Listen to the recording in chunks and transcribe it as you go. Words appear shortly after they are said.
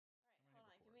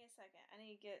second. I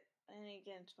need to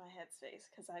get into my headspace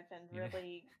because I've been You know?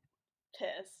 really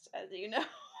pissed, as you know.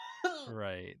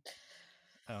 Right.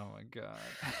 Oh my god.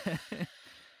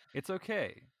 It's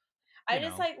okay. I You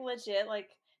just know, legit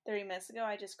 30 minutes ago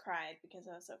I just cried because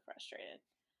I was so frustrated.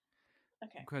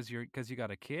 Okay. because you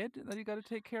got a kid that you got to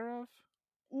take care of.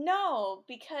 No,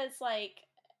 because I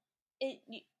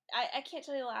can't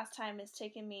tell you the last time it's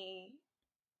taken me.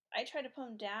 I tried to put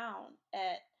him down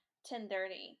at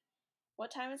 10:30.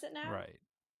 What time is it now? Right.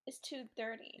 It's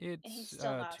 2:30 and he's It's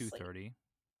still not asleep. 2:30.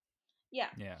 Yeah.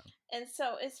 Yeah. And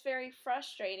so it's very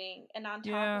frustrating. And on top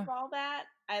Yeah. of all that,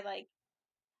 I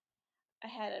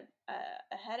had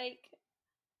a headache,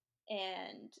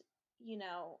 and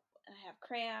I have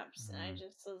cramps, and I Mm,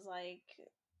 just was like,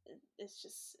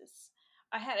 it's.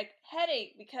 I had a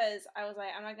headache because I was like,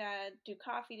 I'm not gonna do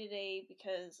coffee today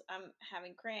because I'm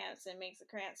having cramps, and it makes the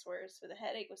cramps worse. But the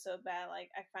headache was so bad,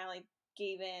 like I finally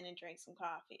gave in and drank some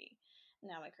coffee. And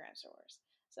now my cramps are worse.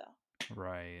 So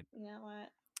right. you know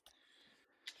what?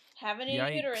 Having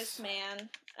a uterus, Yikes.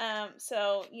 man.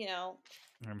 So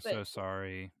I'm but so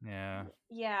sorry. Yeah.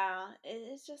 yeah,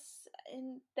 it's just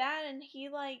and that, and he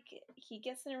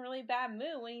gets in a really bad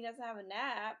mood when he doesn't have a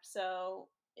nap. So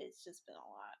it's just been a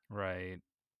lot, Right.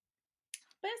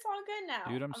 but it's all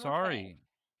good Dude, now. I'm I'm okay. sorry.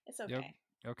 It's Yep. okay.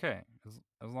 Okay.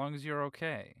 As long as you're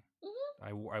okay. Hmm.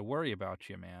 I worry about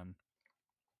you, man.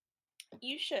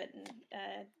 You shouldn't.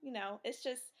 It's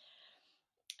just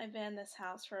I've been in this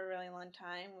house for a really long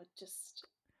time with just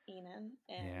Enon,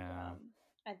 and Yeah.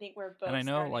 I think we're And I both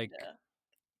know starting like to.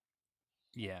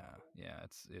 yeah,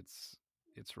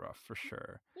 it's rough for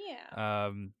sure.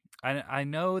 Yeah. I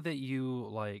know that you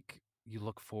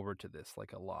look forward to this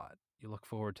like a lot. You look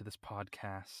forward to this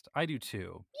podcast. I do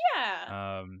too.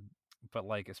 Yeah. Um but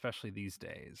like especially these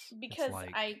days, it's Because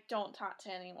like I don't talk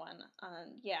to anyone.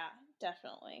 Yeah,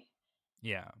 definitely.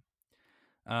 yeah.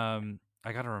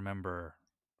 I got to remember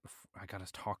I got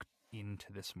to talk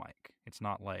into this mic. It's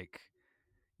not like,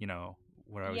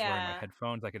 where I was wearing my Yeah,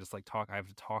 headphones, I could just like talk. I have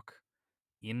to talk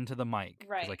into the mic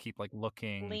because I right. keep like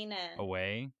looking Lean in.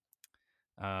 away.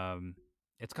 Um,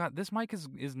 it's got this mic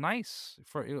is nice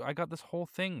for. I got this whole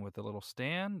thing with a little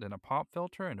stand and a pop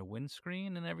filter and a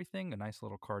windscreen and everything. A nice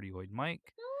little cardioid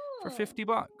mic for Hmm. $50.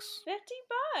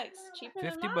 $50. Cheaper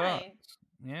than 50 mine. bucks.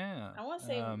 Yeah. I want to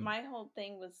say my whole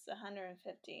thing was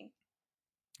 150.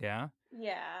 Yeah.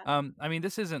 Yeah. I mean,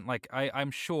 this isn't like I'm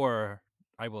sure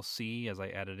I will see as I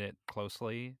edit it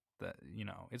closely that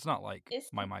it's not like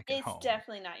It's my mic at it's home.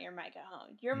 definitely not your mic at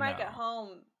home. Your mic at No.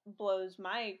 home blows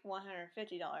my $150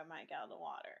 mic out of the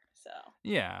water. So,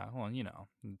 Yeah, well,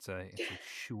 it's a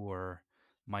Shure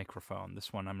microphone.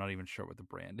 This one I'm not even sure what the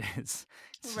brand is.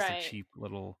 It's just a right. cheap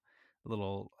little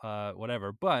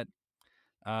whatever. But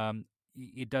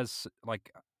it does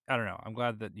like I don't know. I'm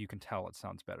glad that you can tell it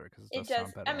sounds better because it It does does.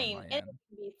 sound I better on mean, my anything end.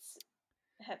 beats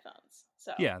headphones.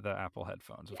 So, Yeah, the Apple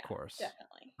headphones, of yeah, course.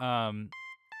 definitely.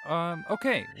 Um,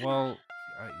 okay. Well,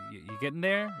 you getting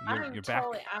there? You're back.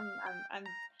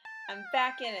 I'm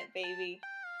back in it, baby.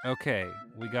 Okay,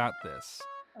 we got this.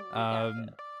 We got this.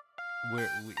 We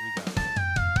got this.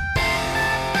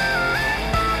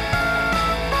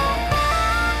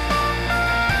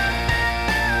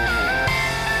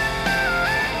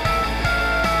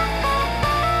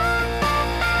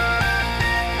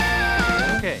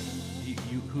 Okay,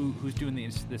 who's doing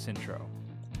this intro?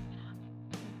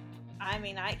 I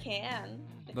mean, I can.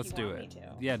 Let's do it. Me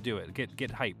to. Yeah, do it.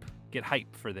 Get hype. Get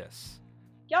hype for this.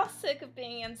 Y'all sick of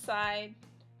being inside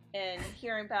and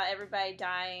hearing about everybody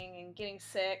dying and getting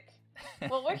sick?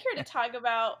 Well, we're here to talk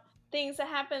about things that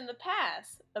happened in the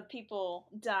past of people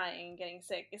dying and getting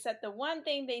sick. Except the one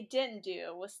thing they didn't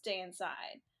do was stay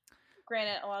inside.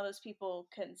 Granted, a lot of those people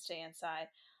couldn't stay inside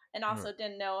and also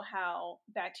didn't know how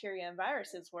bacteria and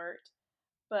viruses worked.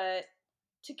 But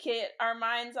to get our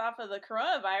minds off of the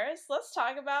coronavirus, let's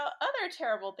talk about other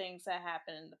terrible things that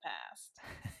happened in the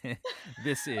past.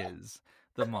 This is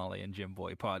the Molly and Jim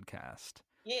Boy podcast.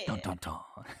 Yeah. Dun, dun,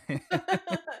 dun.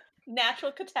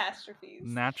 Natural catastrophes.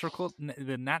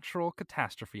 The natural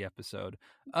catastrophe episode.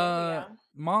 Yeah.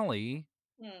 Molly,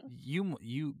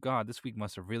 you God, this week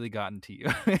must have really gotten to you.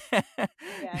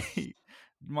 Yes.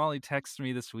 Molly texted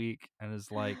me this week and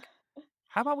is like,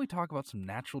 how about we talk about some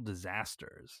natural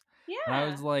disasters? Yeah. And I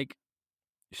was like,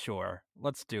 sure,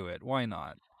 let's do it. Why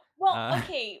not? Well,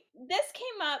 okay, this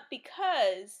came up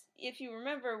because if you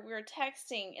remember, we were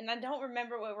texting, and I don't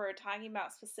remember what we were talking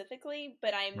about specifically,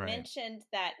 but I mentioned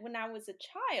that when I was a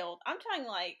child, I'm talking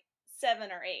like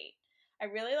 7 or 8, I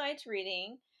really liked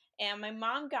reading, And my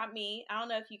mom got me, I don't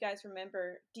know if you guys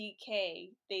remember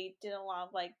DK. They did a lot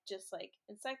of like just like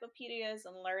encyclopedias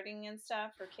and learning and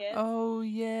stuff for kids. Oh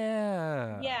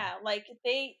yeah. Yeah, like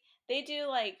they do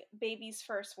like baby's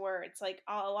first words. Like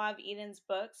a lot of Eden's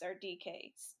books are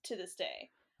DKs to this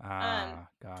day. Um Ah,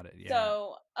 got it. Yeah.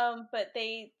 so but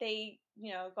they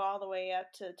go all the way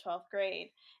up to 12th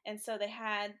grade. And so they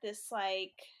had this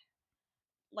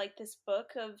like this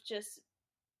book of just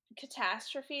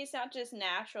catastrophes, not just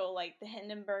natural, like the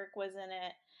Hindenburg was in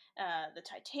it, the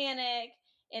Titanic,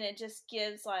 and it just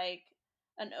gives like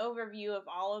an overview of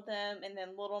all of them and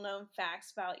then little known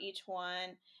facts about each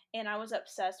one. And I was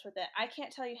obsessed with it. I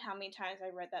can't tell you how many times I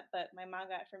read that book. My mom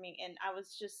got it for me, and I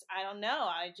was just, I don't know,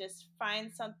 I just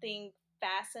find something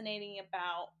fascinating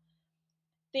about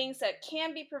things that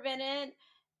can be prevented,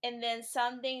 and then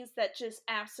some things that just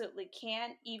absolutely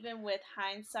can't, even with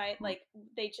hindsight. Like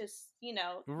they just,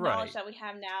 knowledge Right. that we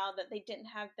have now that they didn't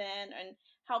have then, and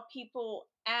how people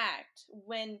act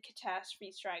when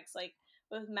catastrophe strikes, like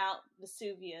with Mount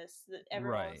Vesuvius, that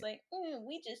everyone was Right. like,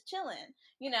 we just chilling,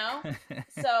 you know.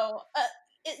 So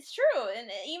it's true. And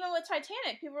even with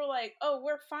Titanic, people were like, oh,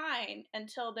 we're fine,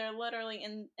 until they're literally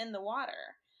in the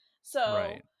water. So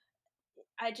Right.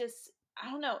 I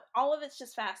don't know. All of it's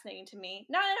just fascinating to me.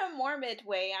 Not in a morbid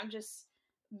way. I'm just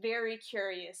very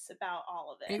curious about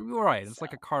all of it. Right. It's So,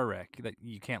 like a car wreck that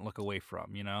you can't look away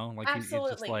from, you know? Like it's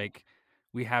just absolutely. like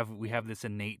we have this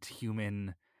innate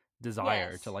human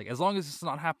desire to Yes. like as long as it's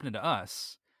not happening to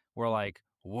us, we're like,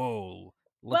 "Whoa,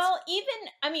 let's." Well, even,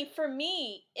 I mean, for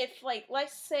me, if, like,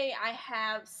 let's say I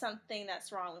have something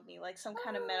that's wrong with me, like some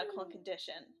kind of medical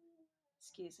condition.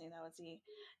 Excuse me, that was E.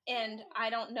 And I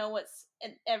don't know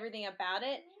everything about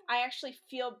it. I actually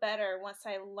feel better once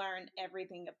I learn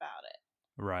everything about it,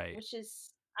 Right. which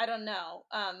is, I don't know.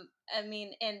 I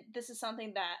mean, and this is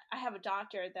something that I have a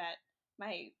doctor that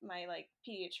my like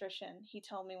pediatrician, he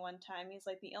told me one time. He's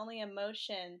like, the only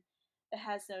emotion that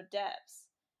has no depths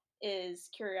is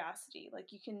curiosity.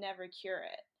 Like you can never cure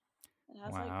it. And I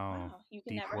was like, Wow. wow, you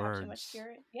can Deep never have too much words.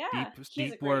 cure. Yeah, Deep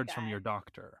he's a deep great words from guy. your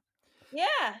doctor.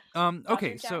 Yeah, Dr.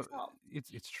 Okay, Jack so Salt.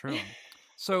 it's true.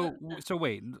 So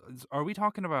wait, are we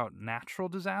talking about natural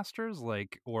disasters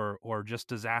like or just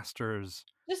disasters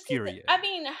Just I period?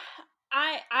 mean,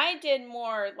 I did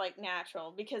more like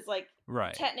natural, because like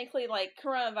Right. technically like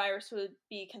coronavirus would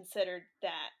be considered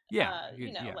that. Yeah,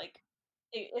 yeah. Like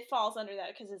it falls under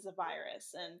that because it's a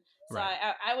virus. And so Right.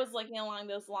 I was looking along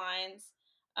those lines.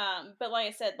 But like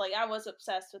I said, like I was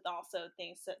obsessed with also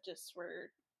things that just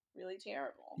were really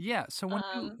terrible. Yeah, so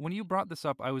Um when you brought this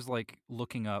up, I was like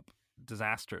looking up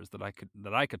disasters that I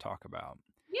could talk about.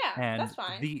 yeah, And that's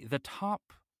fine. the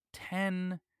top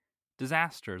 10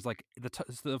 disasters, like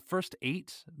the first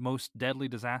 8 most deadly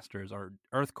disasters are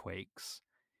earthquakes,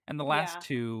 and the last Yeah.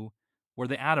 2 were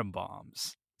the atom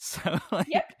bombs. So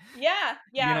Yep. like, Yeah.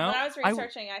 you Yeah, when know, I was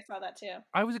researching, I saw that too.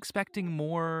 I was expecting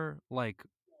more like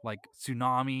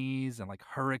tsunamis and like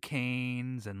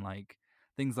hurricanes and like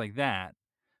things like that.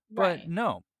 But Right.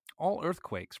 no, all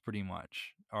earthquakes pretty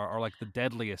much are like the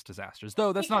deadliest disasters.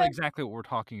 Though that's not Because exactly what we're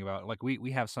talking about. Like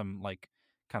we have some like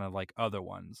kind of like other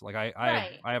ones. Like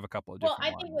right. I have a couple of Well, different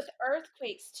I think with ones.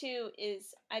 earthquakes too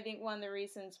is, I think one of the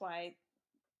reasons why,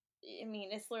 I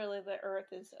mean, it's literally the earth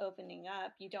is opening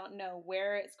up. You don't know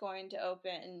where it's going to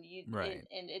open, and Right.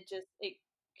 it just it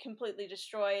completely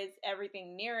destroys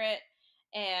everything near it.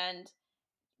 And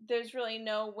there's really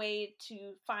no way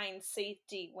to find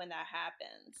safety when that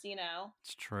happens, you know?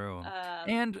 It's true.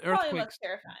 And Probably the most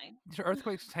terrifying.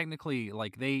 earthquakes technically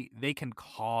like they can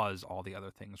cause all the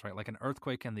other things, right? Like an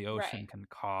earthquake in the ocean Right. can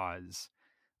cause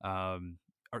um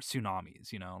or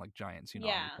tsunamis, you know, like giant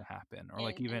tsunamis to Yeah. happen or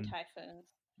like In even typhoons.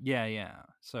 yeah, yeah.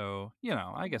 So, you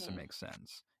know, I guess it Hmm. makes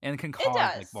sense. And it can It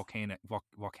cause like does. volcanic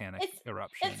It's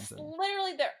eruptions it's and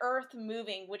literally the earth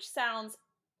moving, which sounds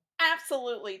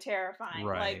absolutely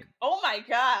terrifying. Like, right. oh my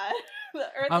god.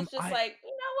 The earth is just I like, you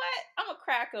know what? I'm gonna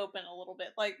crack open a little bit.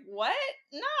 Like, what?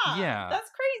 Nah, yeah,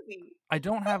 that's crazy. I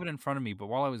don't have it in front of me, but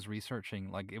while I was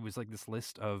researching, like it was like this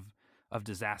list of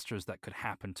disasters that could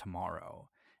happen tomorrow.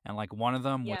 And like one of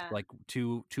them with Yeah. like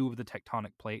two of the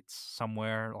tectonic plates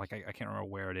somewhere, like I can't remember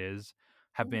where it is,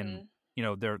 have been, Hmm. you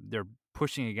know, they're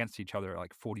pushing against each other at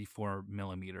like 44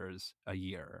 millimeters a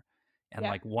year. And Yep.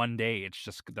 like one day it's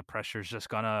just the pressure's just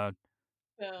gonna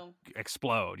Boom.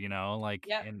 explode, you know, like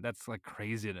Yep. and that's like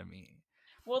crazy to me.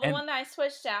 Well, the And one that I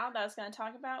switched out that I was going to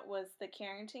talk about was the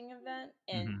Carrington event,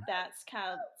 and mhm. that's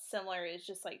kind of similar. It's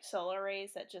just like solar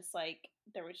rays that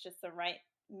there was just the right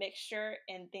mixture,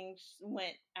 and things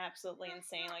went absolutely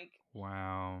insane. Like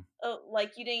Wow.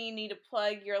 Like you didn't even need to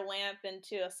plug your lamp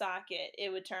into a socket;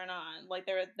 it would turn on. Like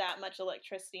there was that much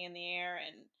electricity in the air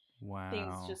and things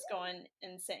Wow. just going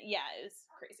insane. Yeah, it was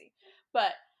crazy.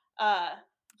 But uh,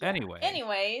 yeah. Anyway,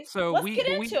 Anyways, so let's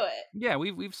get we into it. yeah,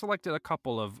 we've selected a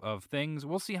couple of things.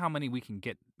 We'll see how many we can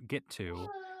get to.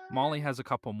 Molly has a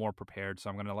couple more prepared, so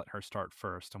I'm going to let her start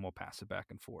first and we'll pass it back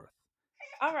and forth.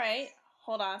 All right,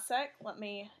 hold on a sec. Let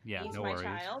me Yeah, ease no my worries.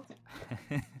 child.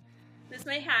 This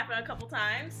may happen a couple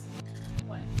times.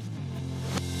 What?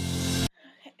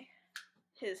 Okay.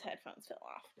 His headphones fell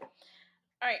off.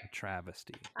 All right,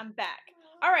 Travesty. I'm back.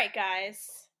 All right,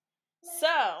 guys.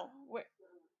 So we're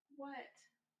what? Okay.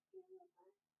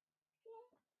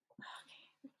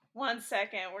 1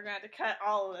 second. We're going to have to cut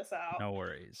all of this out. No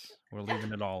worries. We're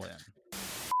leaving it all in.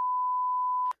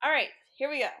 All right, here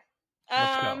we go.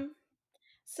 Let's go.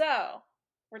 So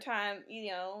we're talking,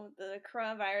 the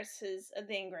coronavirus is a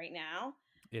thing right now.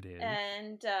 It is.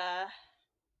 And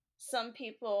some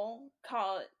people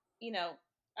call it,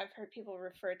 I've heard people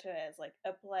refer to it as like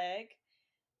a plague.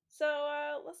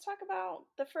 So let's talk about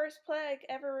the first plague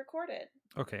ever recorded.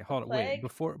 Okay, hold on. Wait,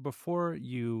 before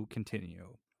you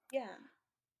continue. Yeah.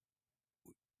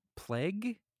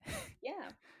 Plegg? Yeah.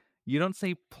 You don't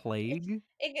say plague?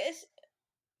 It's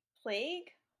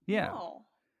plague? Yeah. No.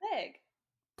 Plague.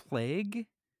 Plague?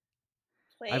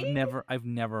 Plague? I've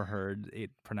never heard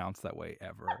it pronounced that way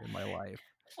ever in my life.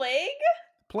 Plague?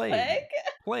 Plague.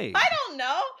 Plague. I don't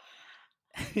know.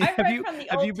 I read from the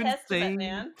have Old you been Testament, saying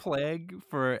man. plague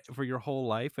for your whole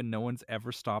life and no one's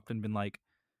ever stopped and been like,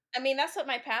 I mean, that's what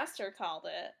my pastor called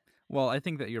it. well, I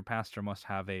think that your pastor must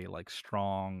have a like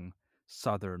strong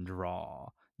southern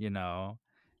drawl,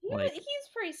 Like He's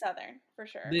pretty southern, for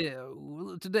sure.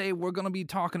 today we're going to be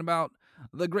talking about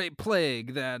the great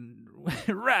plague that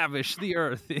ravished the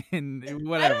earth in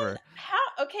whatever. How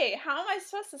am I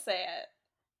supposed to say it?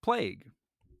 Plague.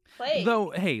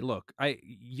 Though, hey, look,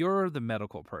 you're the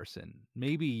medical person.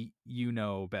 Maybe you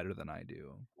know better than I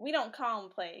do. We don't call them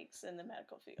plagues in the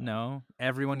medical field. No?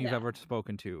 Everyone you've ever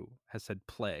spoken to has said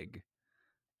plague.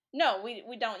 No,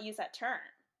 we don't use that term.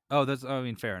 Oh,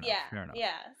 fair enough. Yeah, fair enough.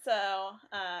 yeah. So,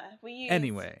 we use...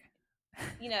 Anyway.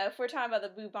 if we're talking about the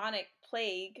bubonic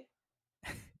plague,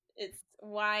 it's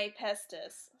Y.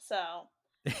 pestis. So...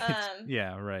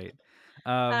 yeah, right.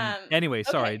 Anyway,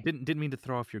 sorry, okay. didn't mean to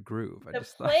throw off your groove. The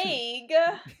plague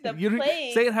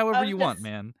say it however you want,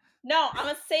 man. No, I'm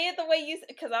gonna say it the way you,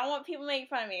 because I don't want people to make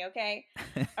fun of me. Okay,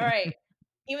 all right.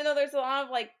 Even though there's a lot of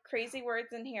like crazy words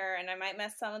in here, and I might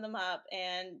mess some of them up,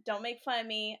 and don't make fun of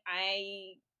me.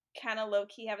 I kind of low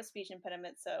key have a speech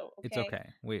impediment, so okay. It's okay.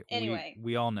 Anyway,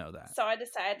 we all know that. So I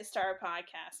decided to start a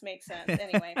podcast. Makes sense.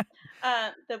 Anyway,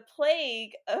 the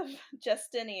plague of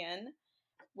Justinian,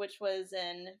 which was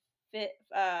in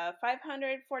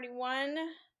 541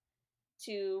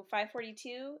 to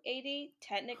 542 AD.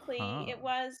 Technically it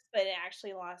was, but it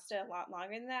actually lasted a lot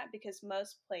longer than that because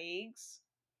most plagues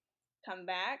come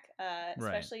back,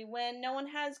 especially when no one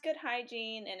has good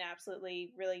hygiene and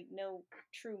absolutely really no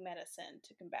true medicine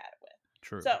to combat it with.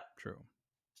 True.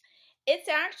 It's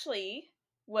actually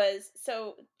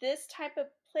this type of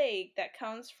plague that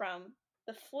comes from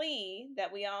the flea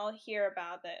that we all hear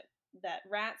about that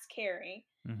rats carry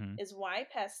is Y.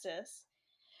 pestis.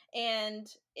 And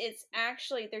it's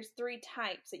actually, there's 3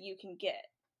 types that you can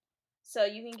get. So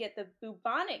you can get the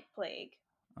bubonic plague,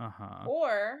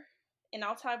 and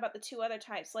I'll talk about the 2 other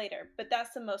types later, but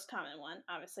that's the most common one.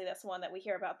 Obviously, that's the one that we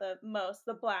hear about the most,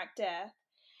 the Black Death.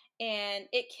 And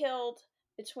it killed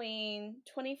between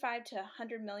 25 to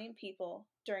 100 million people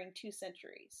during 2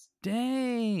 centuries.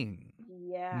 Dang.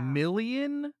 Yeah.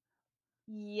 Million?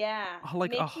 Yeah.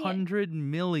 Like 100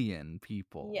 million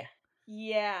people. Yeah.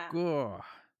 Yeah. Ugh.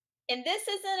 And this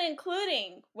isn't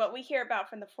including what we hear about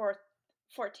from the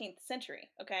 14th century,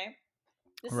 okay?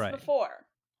 This is before.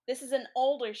 This is an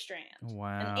older strand.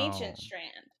 Wow. An ancient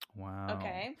strand. Wow.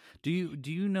 Okay. Do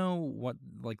you know what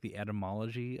like the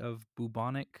etymology of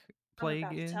bubonic plague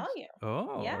I'm about is? to tell you.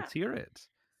 Oh, yeah. Let's hear it.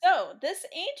 So this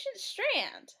ancient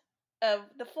strand of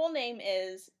the full name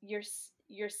is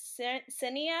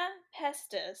Yersinia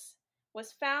pestis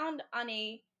was found on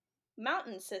a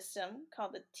mountain system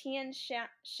called the Tian Shan.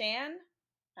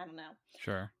 I don't know.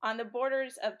 Sure. On the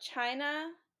borders of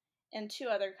China and 2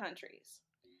 other countries.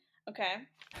 Okay.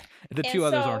 The 2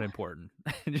 others aren't important.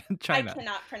 China. I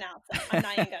cannot pronounce them. I'm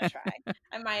not even going to try.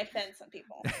 I might offend some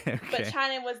people. Okay. But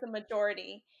China was the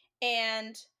majority.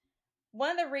 And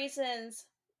one of the reasons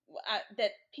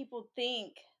that people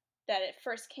think that it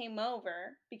first came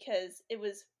over, because it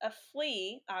was a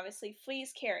flea. Obviously,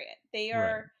 fleas carry it. They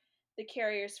are the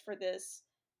carriers for this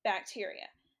bacteria.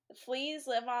 fleas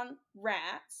live on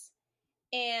rats,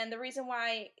 and the reason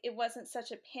why it wasn't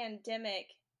such a pandemic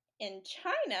in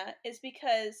China is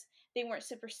because they weren't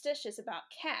superstitious about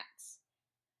cats.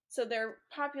 So their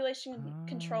population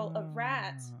control of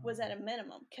rats was at a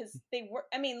minimum because they were,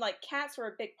 I mean, like cats were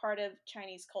a big part of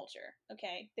Chinese culture,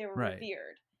 okay? They were Right.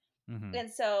 revered. Mm-hmm.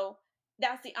 And so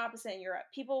that's the opposite in Europe.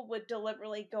 People would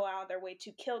deliberately go out of their way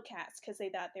to kill cats because they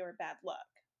thought they were bad luck.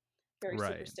 Very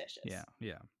Right. superstitious. Yeah.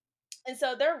 Yeah. And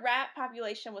so their rat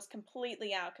population was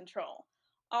completely out of control.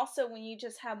 Also, when you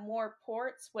just have more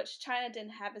ports, which China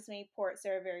didn't have as many ports,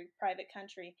 they're a very private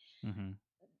country, Mm-hmm.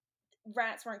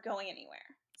 rats weren't going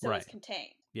anywhere. So it was Right.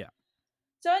 contained. Yeah.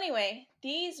 So anyway,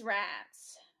 these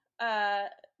rats,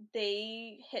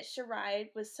 they hitched a ride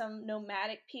with some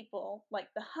nomadic people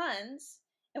like the Huns,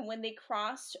 and when they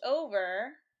crossed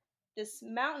over this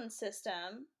mountain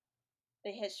system,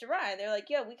 they hitched a ride. They're like,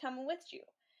 "Yo, we coming with you,"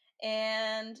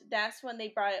 and that's when they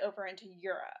brought it over into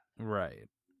Europe. Right.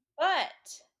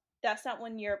 But that's not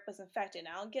when Europe was infected.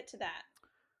 I'll get to that.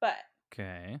 But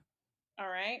Okay. all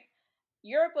right,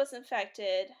 Europe was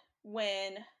infected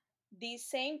when these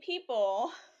same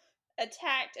people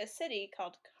attacked a city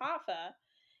called Kaffa,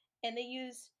 and they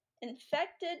used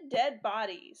infected dead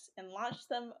bodies and launched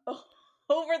them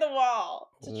over the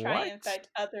wall to try and What? infect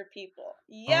other people.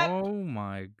 Yep. Oh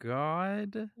my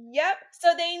god. Yep.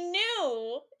 So they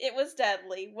knew it was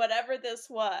deadly, whatever this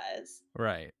was,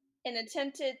 Right. and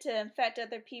attempted to infect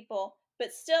other people,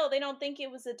 but still they don't think it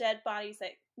was the dead bodies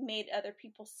that made other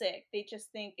people sick. They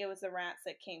just think it was the rats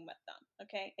that came with them.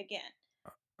 Okay? Again,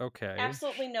 Okay.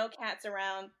 absolutely no cats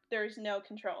around. There's no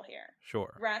control here.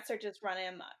 Sure. Rats are just running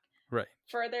amok. Right.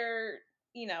 Further,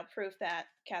 proof that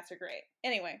cats are great.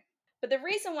 Anyway, but the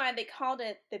reason why they called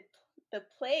it the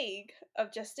plague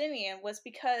of Justinian was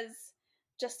because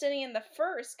Justinian the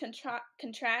First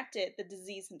contracted the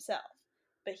disease himself,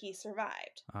 but he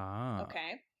survived. Ah.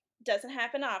 Okay, doesn't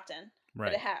happen often, but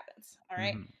Right. it happens. All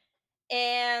right, Mm-hmm.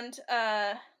 and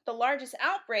the largest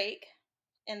outbreak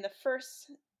in the first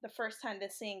time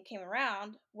this thing came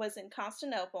around was in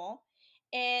Constantinople,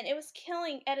 and it was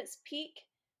killing at its peak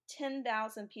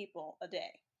 10,000 people a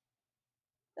day.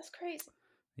 That's crazy.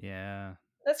 Yeah.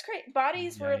 That's crazy.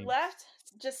 Bodies were Yikes. left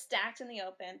just stacked in the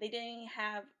open. They didn't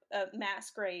have mass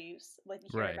graves like you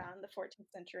hear Right. about in the 14th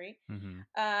century.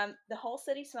 Mm-hmm. The whole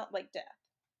city smelled like death.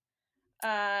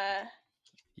 And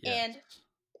Yes.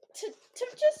 to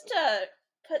just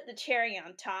put the cherry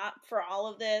on top for all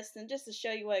of this, and just to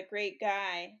show you what a great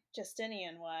guy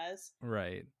Justinian was,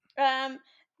 Right.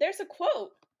 there's a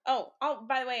quote. Oh,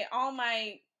 by the way,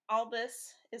 all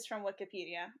this is from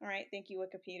Wikipedia. All right, thank you,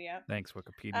 Wikipedia. Thanks,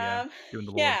 Wikipedia. Doing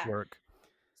the Lord's Yeah. work.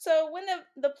 So when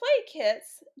the plague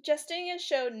hits, Justinian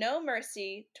showed no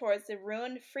mercy towards the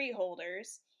ruined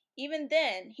freeholders. Even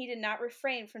then, he did not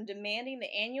refrain from demanding the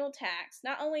annual tax,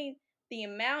 not only the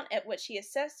amount at which he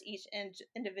assessed each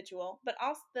individual, but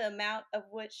also the amount of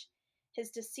which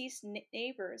his deceased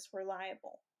neighbors were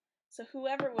liable. So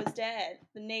whoever was dead,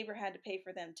 the neighbor had to pay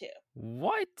for them too.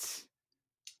 What?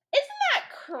 Isn't that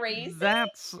crazy?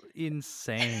 That's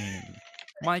insane.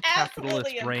 My capitalist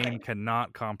Absolutely brain insane.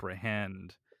 cannot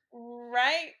comprehend.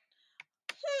 Right?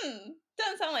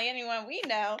 Doesn't sound like anyone we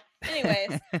know.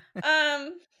 Anyways,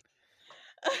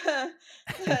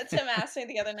 Tim asked me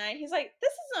the other night, he's like,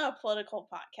 "This isn't a political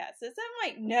podcast, is it?" I'm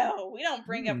like, "No, we don't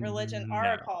bring up religion or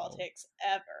No. politics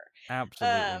ever.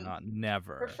 Absolutely not.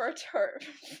 Never. Refer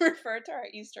to our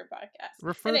Easter podcast.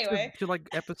 Refer Anyway, to like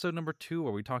episode number 2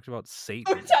 where we talked about we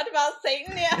Satan. talked about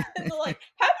Satan, yeah. And they're like,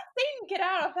 how did Satan get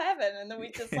out of heaven? And then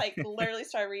we just like literally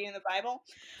started reading the Bible.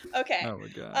 Okay. Oh my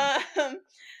god.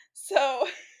 So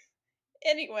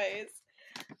anyways,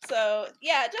 so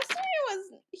yeah, Justinian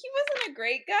wasn't a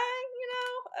great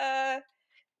guy,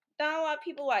 not a lot of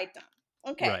people liked him.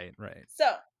 Okay. Right.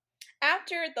 So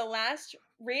after the last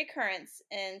reoccurrence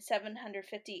in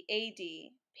 750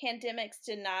 AD, pandemics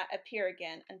did not appear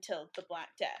again until the Black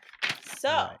Death. So,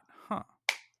 Right. Huh.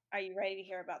 Are you ready to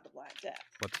hear about the Black Death?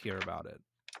 Let's hear about it.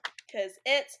 Because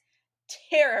it's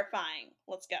terrifying.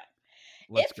 Let's go.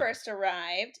 Let's go. First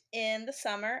arrived in the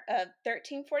summer of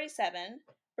 1347,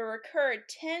 but recurred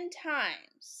 10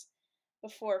 times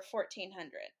before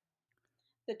 1400.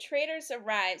 The traders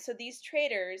arrived. So these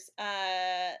traders,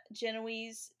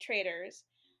 Genoese traders,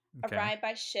 arrived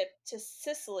by ship to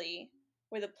Sicily,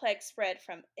 where the plague spread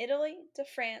from Italy to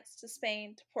France to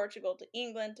Spain to Portugal to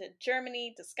England to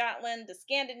Germany to Scotland to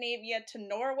Scandinavia to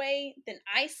Norway, then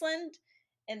Iceland,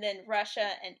 and then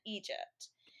Russia and Egypt.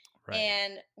 Right.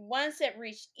 And once it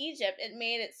reached Egypt, it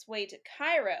made its way to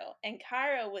Cairo, and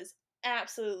Cairo was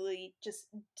absolutely just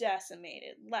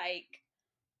decimated. Like,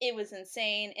 it was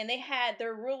insane. And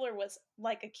their ruler was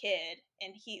like a kid,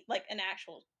 and he, like an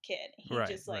actual kid. He Right,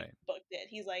 just like right. booked it.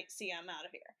 He's like, see, I'm out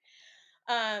of here.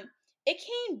 It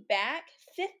came back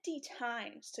 50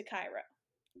 times to Cairo.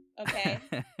 Okay.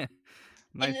 And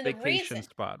Nice then the reason, vacation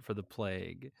spot for the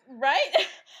Plegg. right?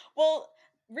 Well,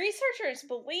 researchers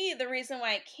believe the reason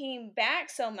why it came back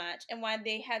so much and why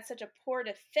they had such a poor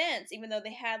defense, even though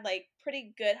they had like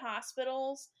pretty good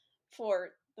hospitals for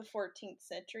the 14th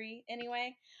century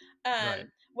anyway, Right,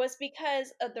 was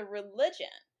because of the religion.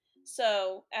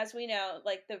 So, as we know,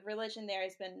 like the religion there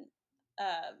has been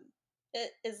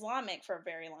Islamic for a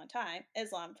very long time,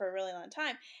 Islam for a really long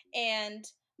time. And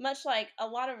much like a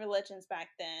lot of religions back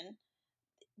then,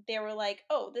 they were like,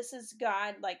 oh, this is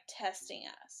God like testing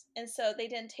us. And so they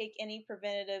didn't take any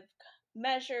preventative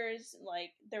measures.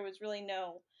 Like there was really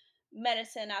no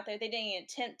medicine out there. They didn't even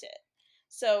attempt it.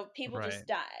 So people right. just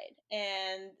died,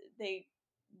 and they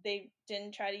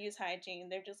didn't try to use hygiene.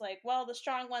 They're just like, well, the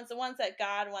strong ones, the ones that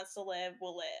God wants to live,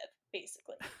 will live,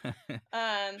 basically.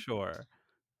 Um, Sure.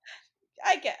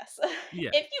 I guess.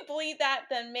 Yeah. If you believe that,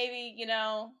 then maybe,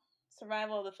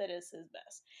 survival of the fittest is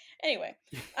best. Anyway,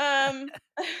 um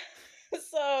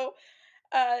so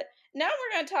uh now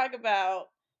we're going to talk about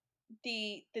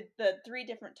the three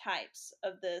different types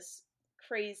of this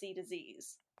crazy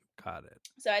disease. Got it.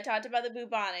 So I talked about the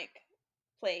bubonic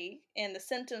plague, and the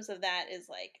symptoms of that is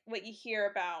like what you hear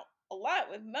about a lot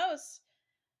with most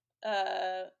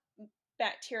uh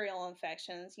bacterial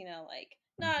infections, like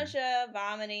Mhm. nausea,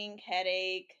 vomiting,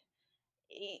 headache,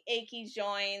 achy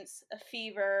joints, a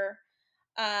fever.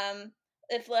 Um,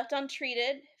 if left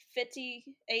untreated,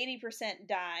 80%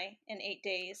 die in 8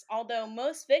 days, although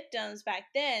most victims back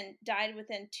then died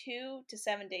within 2 to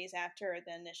 7 days after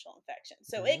the initial infection.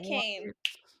 So it What? came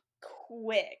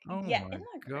quick. Oh Yeah, my isn't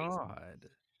that crazy? god.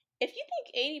 If you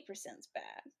think 80% is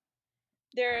bad,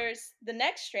 there's the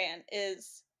next strand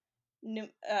is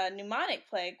pneumonic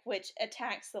plague, which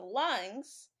attacks the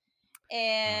lungs.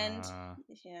 And Uh,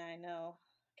 yeah, I know,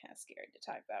 kind of scary to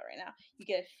talk about right now. You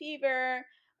get a fever,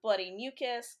 bloody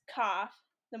mucus, cough.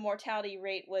 The mortality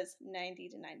rate was 90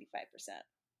 to 95%.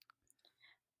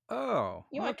 oh,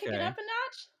 You want to kick it okay. up a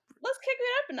notch? Let's kick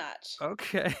it up a notch.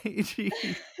 Okay.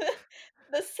 Jeez.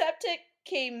 The septic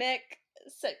chemic,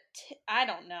 I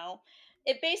don't know.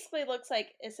 It basically looks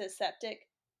like it's a septic,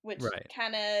 which Right.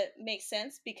 kind of makes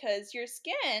sense because your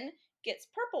skin gets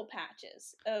purple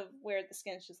patches of where the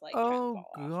skin's just like trying to Oh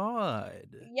fall off.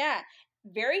 god. Yeah,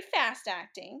 very fast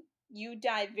acting. You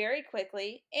die very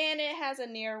quickly, and it has a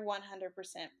near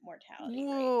 100% mortality rate.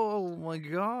 Whoa, my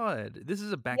god. This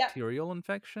is a Yep. bacterial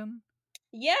infection?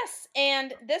 Yes,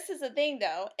 and this is the thing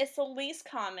though. It's the least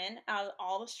common out of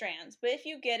all the strands, but if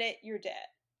you get it, you're dead.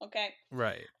 Okay.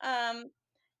 Right. Um.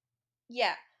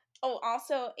 Yeah. Oh,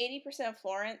 also, 80% of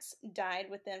Florence died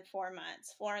within 4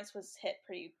 months. Florence was hit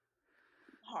pretty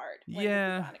hard when the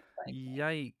Yeah. bubonic plague came.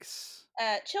 Yikes.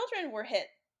 Children were hit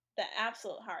the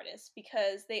absolute hardest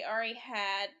because they already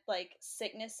had like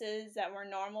sicknesses that were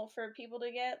normal for people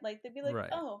to get. Like they'd be like, Right.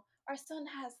 "Oh, our son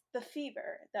has the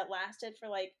fever that lasted for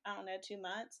like I don't know 2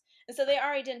 months," and so they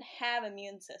already didn't have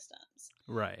immune systems.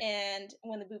 Right. And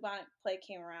when the bubonic plague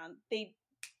came around, they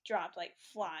dropped like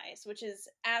flies, which is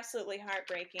absolutely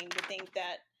heartbreaking to think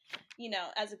that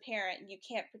as a parent, you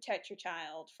can't protect your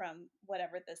child from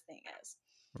whatever this thing is.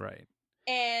 Right.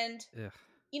 And Ugh.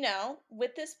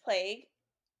 with this plague,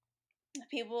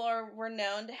 people were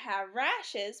known to have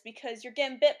rashes because you're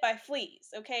getting bit by fleas,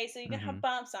 okay? So you're gonna have Mhm.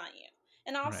 bumps on you.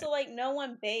 And Right. also like no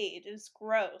one bathed. It was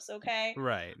gross, okay?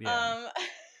 Right, yeah. Um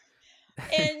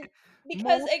and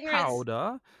because More ignorance,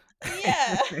 powder.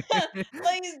 yeah,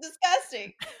 like it's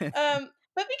disgusting.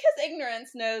 But because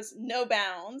ignorance knows no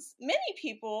bounds, many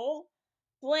people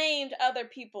blamed other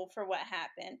people for what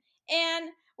happened and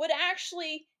would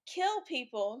actually kill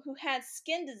people who had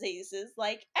skin diseases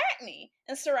like acne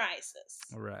and psoriasis.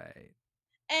 Right.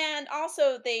 And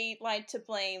also, they like to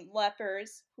blame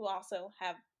lepers, who also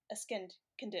have a skin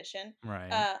condition,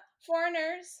 Right.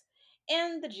 foreigners,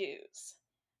 and the Jews.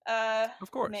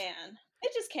 Of course. Man, they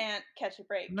just can't catch a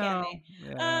break, can No, they?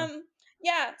 yeah.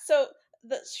 Yeah. So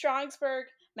the Strasbourg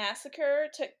massacre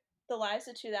took the lives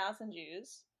of 2,000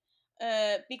 Jews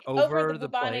over the Over the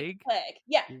bubonic plague? plague.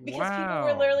 Yeah, because people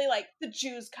were Wow. literally like, the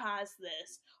Jews caused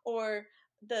this, or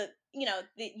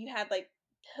you had like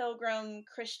pilgrim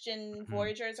Christian Mhm.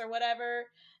 voyagers or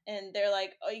whatever, and they're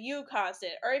like, oh, you caused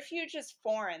it. Or if you're just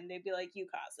foreign, they'd be like, you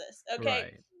caused this. Okay,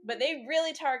 Right. but they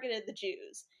really targeted the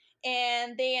Jews.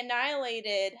 And they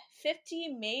annihilated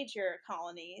 50 major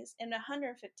colonies and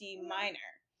 150 minor,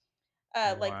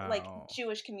 like Wow.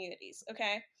 Jewish communities.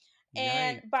 Okay,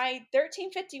 and Yikes. by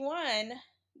 1351,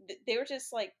 They were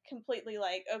just like completely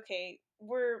like, okay,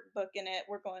 we're booking it,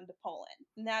 we're going to Poland.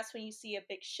 And that's when you see a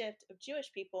big shift of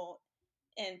Jewish people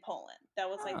in Poland. That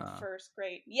was like the Huh. first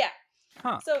great, yeah.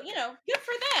 Huh. So, you know, good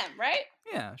for them, right?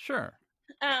 Yeah, sure.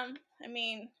 I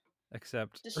mean,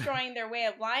 Except, destroying their way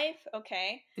of life,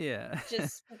 okay. yeah.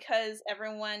 Just because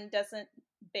everyone doesn't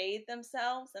bathe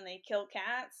themselves and they kill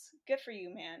cats, good for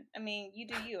you, man. I mean, you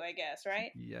do you, I guess,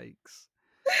 right? Yikes.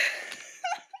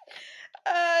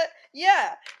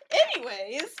 Yeah.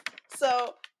 Anyways,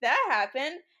 so that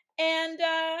happened, and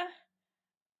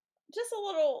just a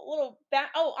little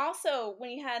back. Oh, also, when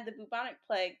you had the bubonic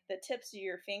plague, the tips of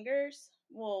your fingers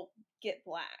will get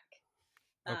black.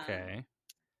 Um, Okay.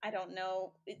 I don't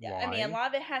know. I mean, a Why? lot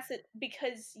of it has to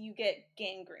because you get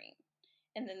gangrene,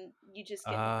 and then you just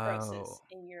get Oh. necrosis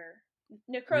in your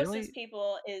necrosis. Really?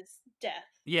 People is death.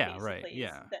 Yeah, right. Basically, is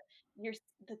Yeah. that your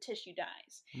the tissue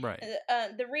dies. Right.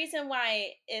 The reason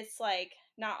why it's like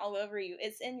not all over you,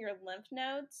 it's in your lymph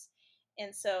nodes,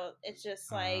 and so it's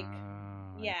just like,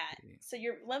 I yeah. see. So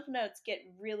your lymph nodes get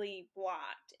really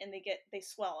blocked, and they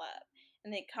swell up,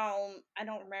 and they call them, I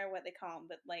don't remember what they call them,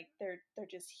 but like they're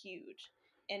just huge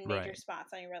in major Right.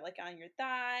 spots on your, like on your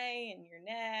thigh and your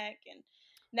neck, and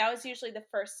that was usually the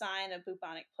first sign of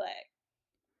bubonic plague.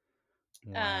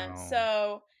 Wow.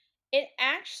 So it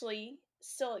actually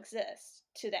still exists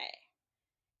today.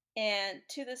 And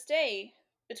to this day,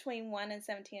 between 1 and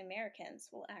 17 Americans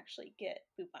will actually get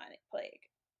bubonic plague,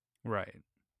 Right.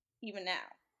 even now,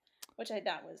 which I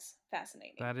thought was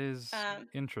fascinating. That is Um,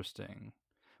 interesting.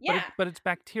 yeah. But it's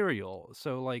bacterial.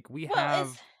 So like Well,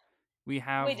 it's we way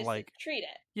have just to like treat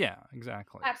it. yeah,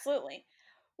 exactly. Absolutely.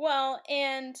 Well,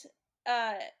 and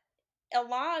uh, a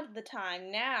lot of the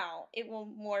time now, it will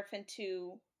morph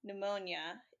into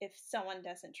pneumonia if someone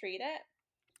doesn't treat it.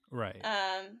 Right.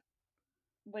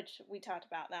 Which we talked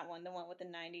about that one, the one with the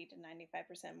 90 to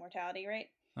 95% mortality rate.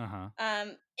 Uh-huh.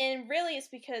 And really it's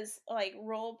because like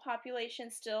rural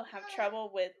populations still have trouble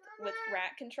with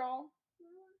rat control.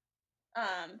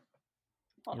 Um,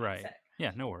 Hold on a Right. sec.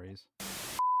 Yeah, no worries.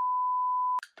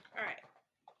 All right.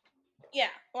 Yeah,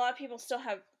 a lot of people still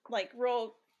have like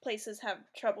rural places have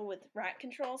trouble with rat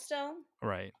control still,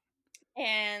 Right.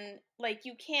 and like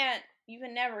you can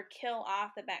never kill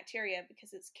off the bacteria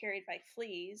because it's carried by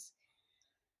fleas,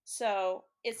 so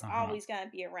it's Uh-huh. always going to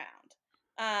be around.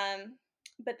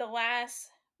 But the last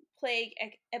plague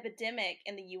epidemic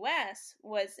in the U.S.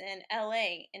 was in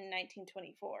L.A. in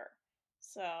 1924,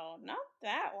 so not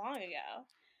that long ago.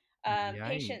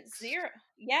 Patient Yikes. zero,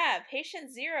 yeah,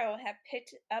 patient zero had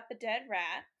picked up a dead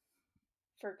rat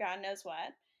for God knows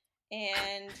what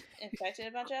and infected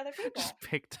a bunch of other Just people.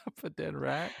 picked up a dead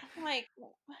rat. I'm like,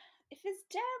 if it's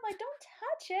dead, like don't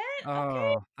touch it, okay?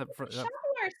 Oh, With a shovel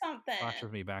or something.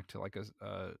 flashes me back to like a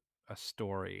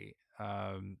story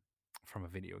from a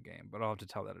video game, but I'll have to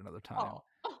tell that another time. Oh,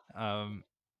 oh. Um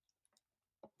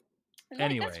Like that's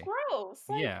anyway, gross.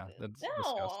 Like yeah, that's no.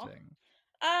 disgusting.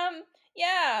 Um,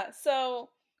 yeah.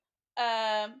 So,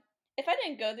 if I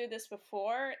didn't go through this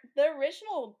before, the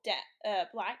original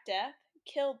Black Death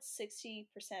killed 60%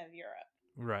 of Europe.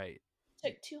 Right.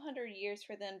 It took 200 years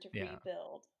for them to Yeah.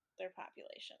 rebuild their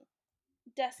population.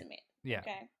 Decimated. Yeah.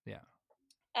 Okay. Yeah.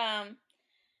 Um,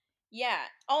 yeah.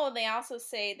 Oh, and they also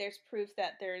say there's proof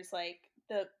that there's like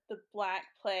the Black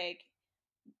Plague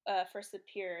first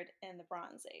appeared in the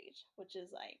Bronze Age, which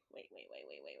is like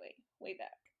way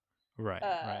back. Right.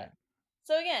 Uh, Right.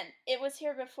 so again, it was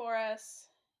here before us.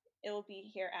 It will be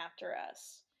here after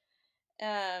us.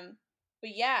 Um,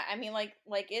 but yeah, I mean, like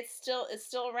it's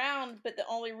still around. But the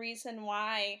only reason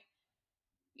why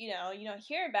you don't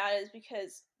hear about it is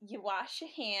because you wash your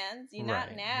hands. You're not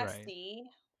Right. Right. nasty.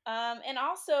 And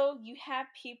also you have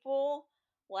people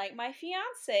like my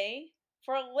fiance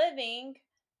for a living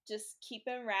just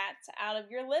keeping rats out of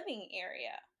your living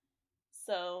area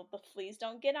so the fleas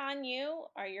don't get on you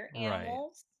or your Right.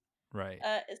 animals. Right.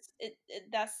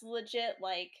 That's legit.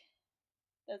 Like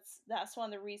that's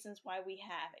one of the reasons why we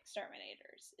have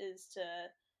exterminators is to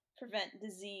prevent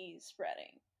disease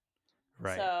spreading.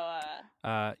 So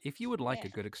Right. If you would like yeah. a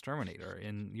good exterminator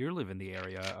and you live in the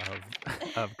area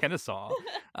of of Kennesaw,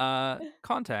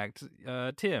 contact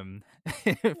Tim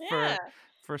Yeah,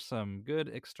 for some good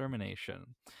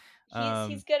extermination.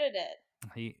 he's good at it.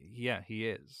 He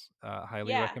is.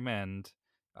 Highly Yeah. recommend.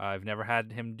 I've never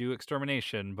had him do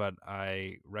extermination, but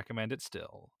I recommend it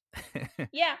still.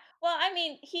 Yeah. Well, I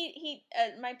mean,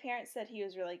 my parents said he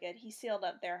was really good. He sealed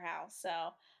up their house.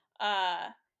 So,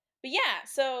 but yeah,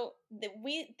 so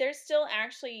there's still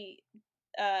actually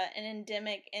an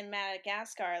endemic in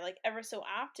Madagascar. Like ever so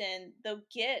often, they'll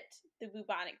get the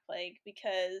bubonic plague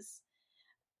because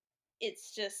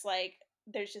it's just like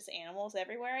there's just animals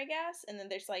everywhere, I guess, and then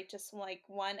there's like just like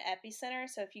one epicenter.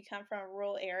 So if you come from a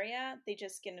rural area, they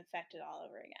just get infected all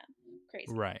over again.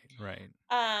 Crazy. Right, right.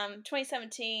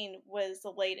 2017 was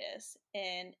the latest,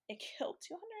 and it killed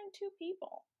 202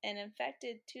 people and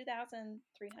infected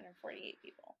 2,348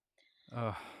 people.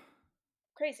 Ugh,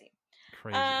 Crazy.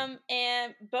 crazy.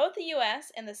 And both the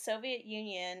U.S. and the Soviet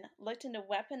Union looked into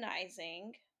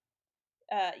weaponizing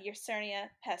Yersinia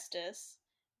pestis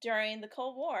during the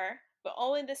Cold War, but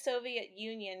only the Soviet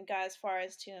Union got as far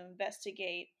as to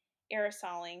investigate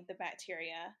aerosoling the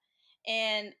bacteria.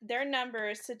 And their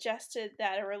numbers suggested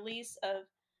that a release of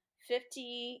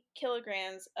 50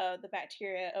 kilograms of the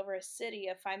bacteria over a city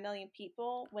of 5 million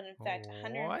people would infect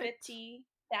What?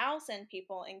 150,000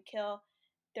 people and kill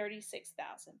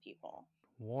 36,000 people.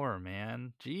 War,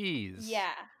 man. Jeez.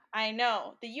 Yeah, I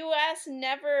know. The US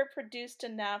never produced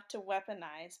enough to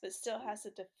weaponize, but still has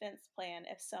a defense plan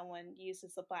if someone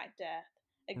uses the Black Death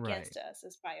Right, against us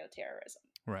as bioterrorism.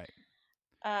 right.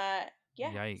 Uh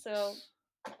yeah, so Yikes.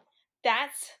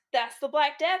 that's the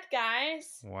Black Death,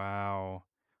 guys. Wow.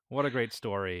 What a great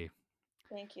story.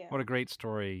 Thank you. What a great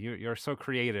story. You're so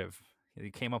creative.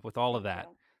 You came up with all of Thank that.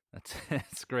 you.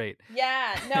 That's great.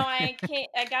 Yeah, no, I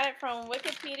got it from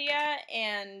Wikipedia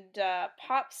and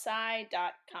popsci.com.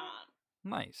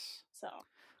 Nice. So,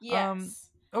 Um, yes.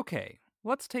 okay.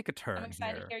 Let's take a I'm turn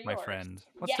excited to here, hear my yours. friend.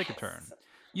 Let's take a Yes. turn.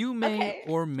 You may Okay.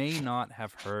 or may not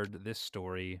have heard this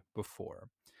story before.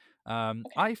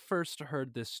 Okay. I first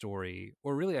heard this story,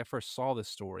 or really, I first saw this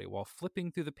story while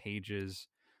flipping through the pages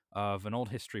of an old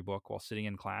history book while sitting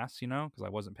in class, because I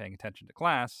wasn't paying attention to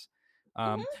class.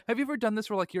 Mhm. Have you ever done this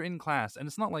where, like, you're in class and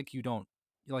it's not like you don't,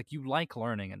 like, you like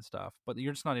learning and stuff, but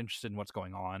you're just not interested in what's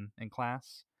going on in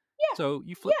class? Yeah. So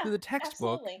you flip through Yeah, the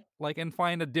textbook, absolutely. like, and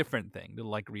find a different thing to,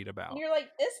 like, read And about. you're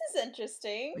like, this is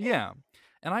interesting. Yeah.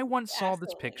 And I once saw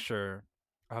this Absolutely. picture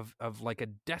of like a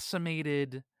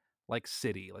decimated like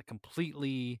city, like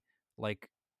completely like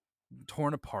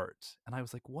torn apart. And I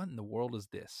was like, what in the world is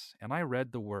this? And I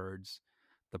read the words,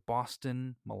 the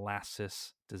Boston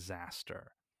molasses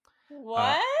disaster.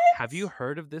 Have you What?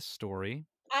 heard of this story?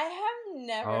 I have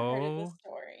never heard of this Oh,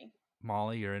 story.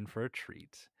 Molly, you're in for a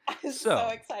treat. I'm so So,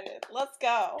 excited. Let's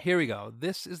go. here we go.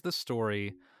 This is the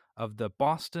story of the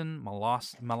Boston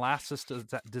molasses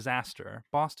disaster.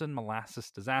 Boston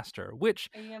molasses disaster, which,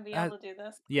 Are you going to be uh, able to do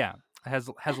this? yeah, has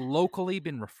locally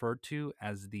been referred to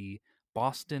as the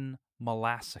Boston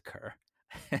Molassacre,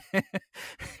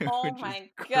 Oh which is my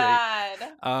great.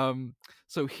 god.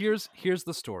 So here's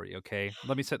the story. Okay,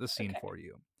 let me set the scene Okay. for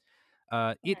you.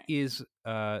 All right.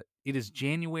 It is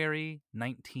January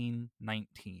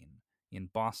 1919 in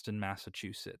Boston,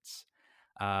 Massachusetts.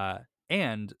 Uh,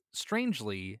 and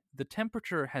strangely, the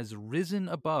temperature has risen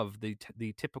above the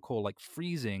typical like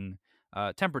freezing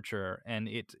temperature, and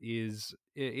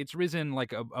it's risen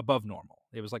like above normal.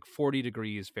 It was like 40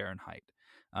 degrees Fahrenheit,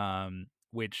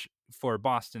 which for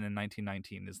Boston in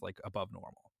 1919 is like above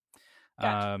normal.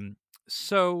 Gotcha.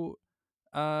 So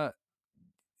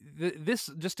this,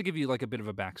 just to give you like a bit of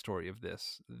a backstory of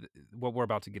this, what we're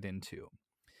about to get into.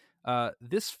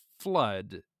 This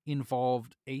flood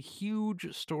involved a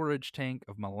huge storage tank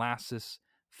of molasses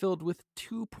filled with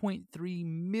 2.3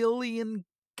 million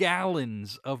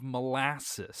gallons of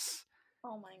molasses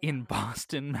Oh my in god.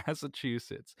 Boston,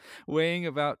 Massachusetts, weighing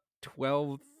about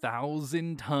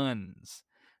 12,000 tons.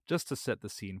 Just to set the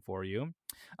scene for you,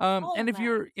 Oh and if my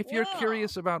you're god.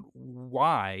 curious about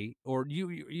why, or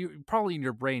you probably in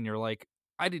your brain you're like,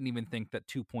 I didn't even think that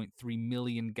 2.3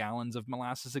 million gallons of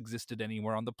molasses existed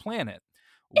anywhere on the planet.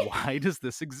 Why does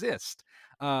this exist?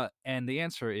 And the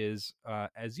answer is,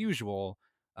 as usual,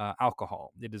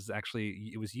 alcohol. It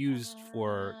was used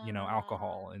for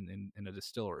alcohol Uh, in a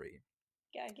distillery.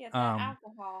 gotta get that Um,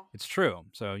 alcohol. it's true.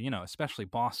 So, especially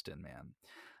Boston, man.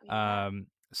 Yep. Keep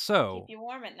So, you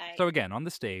warm at night. so again, on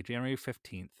this day, January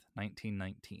 15th,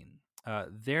 1919,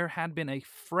 there had been a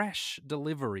fresh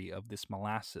delivery of this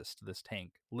molasses to this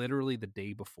tank, literally the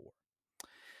day before.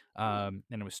 Hmm.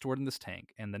 And it was stored in this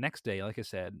tank. And the next day, like I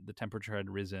said, the temperature had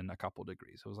risen a couple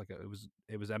degrees. It was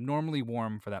it was abnormally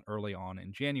warm for that early on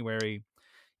in January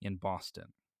in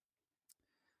Boston.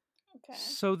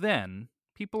 Okay. So then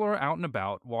people are out and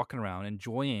about, walking around,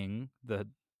 enjoying the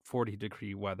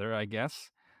 40-degree weather, I guess.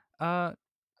 Uh,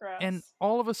 and Gross.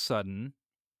 all of a sudden,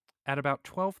 at about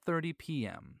 12:30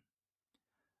 p.m.,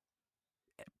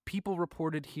 people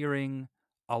reported hearing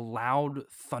a loud,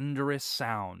 thunderous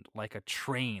sound like a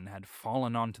train had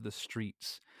fallen onto the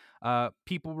streets.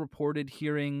 People reported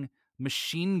hearing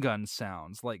machine gun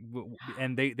sounds,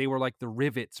 and they were like the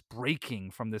rivets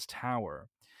breaking from this tower.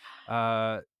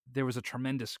 Uh, there was a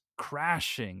tremendous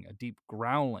crashing, a deep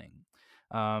growling,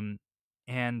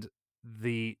 and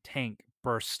the tank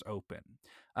burst open.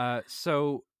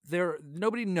 So there,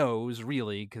 nobody knows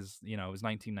really, because it was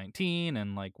 1919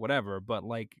 and like whatever. But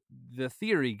like the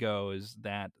theory goes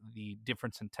that the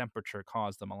difference in temperature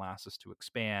caused the molasses to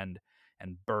expand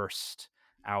and burst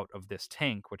out of this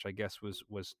tank, which I guess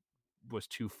was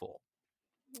too full.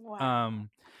 Wow. Um,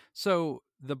 so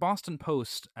the Boston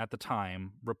Post at the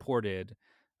time reported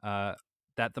uh,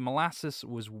 that the molasses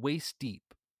was waist deep,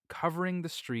 covering the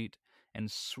street, and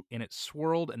it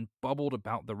swirled and bubbled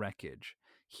about the wreckage.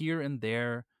 Here and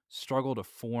there struggled a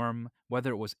form.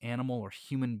 Whether it was animal or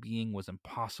human being was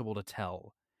impossible to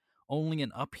tell. Only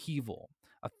an upheaval,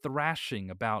 a thrashing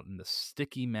about in the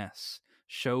sticky mess,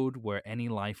 showed where any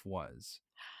life was.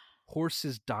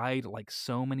 Horses died like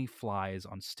so many flies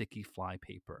on sticky fly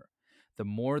paper. The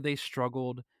more they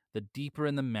struggled, the deeper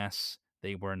in the mess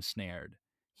they were ensnared.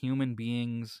 Human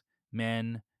beings,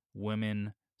 men,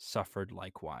 women, suffered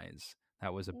likewise.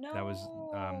 That was a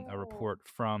No. report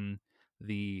from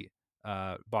the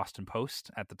Boston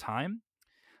Post at the time.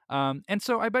 And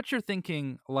so I bet you're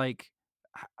thinking, like,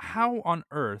 how on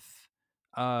earth?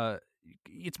 Uh,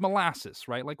 it's molasses,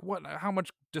 right? Like, what? How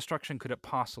much destruction could it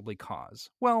possibly cause?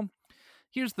 Well,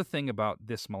 here's the thing about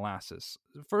this molasses.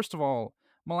 First of all,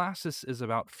 molasses is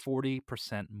about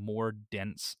 40% more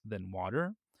dense than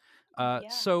water. Yeah.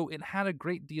 So it had a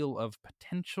great deal of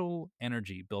potential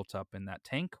energy built up in that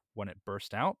tank when it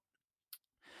burst out.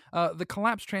 The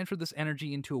collapse transferred this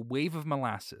energy into a wave of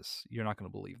molasses. You're not going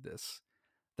to believe this.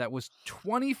 That was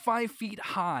 25 feet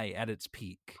high at its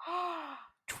peak.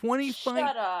 25,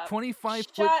 Shut up.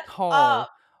 25-foot Shut tall up.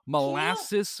 Can you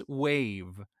molasses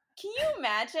wave. can you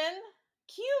imagine?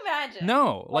 Can you imagine?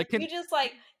 No, Like like, you just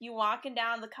like you walking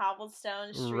down the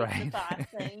cobblestone streets of right.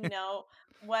 Boston,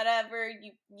 whatever,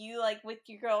 you like with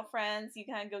your girlfriends, you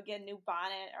kind of go get a new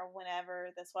bonnet or whenever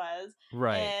this was.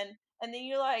 Right. And then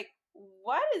you're like,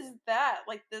 what is that?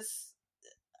 Like this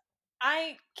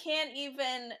I can't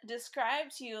even describe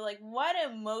to you like what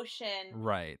emotion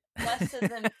Right. must have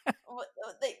been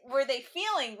were they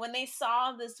feeling when they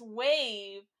saw this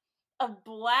wave of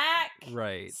black,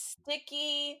 Right.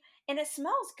 sticky, and it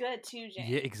smells good too,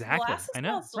 Yeah, James. exactly. Molasses I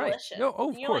know. smells Right. delicious. No, oh,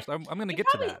 And of you're like, course. I'm going to you get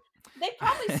to probably that. they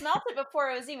probably smelt it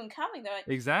before it was even coming. They're like,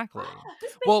 Exactly. oh,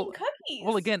 who's Well, baking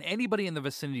well, cookies? again, anybody in the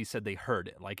vicinity said they heard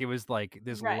it. Like, it was like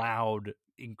this Right. loud,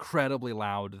 incredibly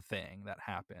loud thing that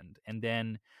happened. And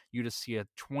then you just see a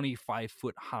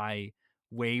 25-foot high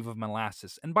wave of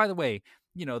molasses. And by the way,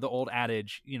 the old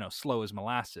adage, slow as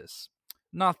molasses.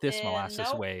 Not this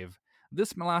molasses Nope. wave.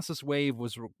 This molasses wave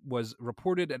was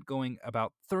reported at going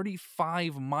about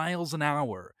 35 miles an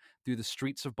hour through the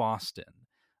streets of Boston,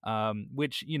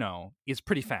 which is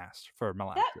pretty fast for That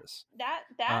molasses. that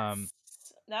Um,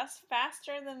 that's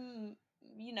faster than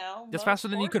that's faster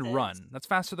most than you could horses. run. That's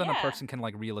faster than a Yeah. person can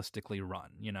like realistically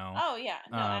run. Oh yeah.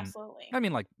 No, Um, absolutely. I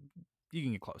mean, like, you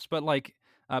can get close, but like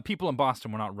people in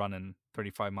Boston were not running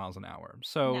 35 miles an hour.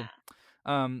 So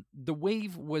Nah. the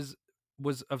wave was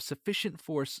of sufficient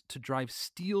force to drive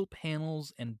steel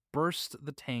panels and burst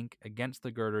the tank against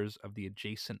the girders of the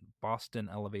adjacent Boston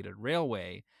Elevated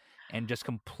Railway, and just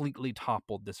completely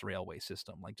toppled this railway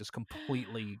system, like just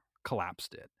completely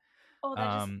collapsed it. Oh,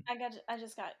 Um, I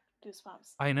just got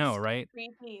goosebumps. I know, That's so right?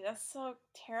 creepy. That's so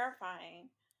terrifying.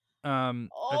 Um,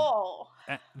 a, Oh.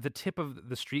 the tip of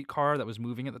the streetcar that was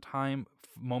moving at the time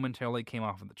momentarily came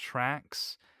off of the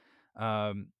tracks.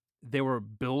 Um, there were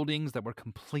buildings that were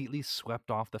completely swept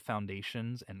off the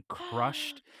foundations and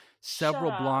crushed. Shut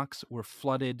Several up. blocks were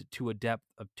flooded to a depth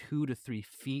of 2 to 3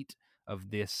 feet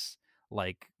of this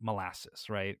like molasses.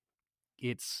 Right?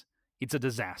 It's a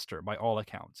disaster by all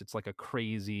accounts. It's like a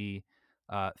crazy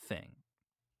thing.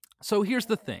 So here's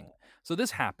the thing. Oh. So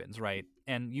this happens, right?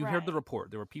 And you heard the Right.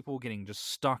 report. There were people getting just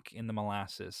stuck in the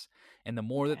molasses, and the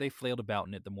more that Okay. they flailed about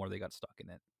in it, the more they got stuck in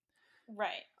it.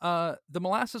 Right. The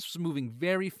molasses was moving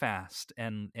very fast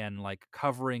and like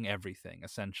covering everything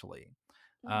essentially.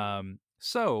 Hmm.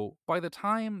 So by the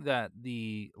time that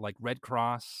the like Red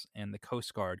Cross and the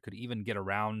Coast Guard could even get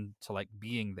around to like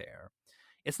being there,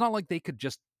 it's not like they could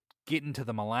just get into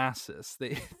the molasses.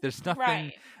 There's nothing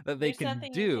Right. that they There's can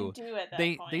nothing you can do. do at that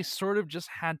They point. sort of just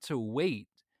had to wait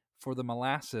for the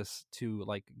molasses to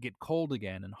like get cold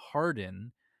again and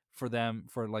harden for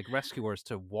like rescuers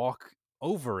to walk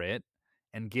over it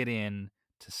and get in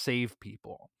to save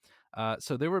people.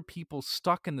 So there were people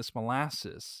stuck in this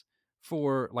molasses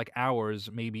for like hours,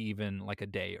 maybe even like a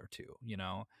day or two.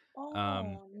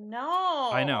 Um, Oh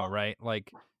I know, no. right?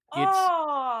 Like it's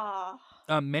Oh.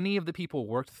 many of the people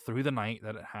worked through the night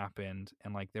that it happened,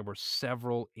 and like there were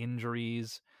several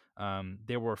injuries.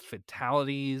 There were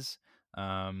fatalities.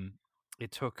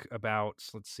 It took about,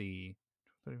 let's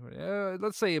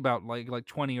say about like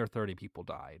 20 or 30 people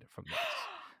died from this.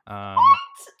 What?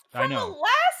 I From know,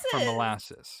 from molasses?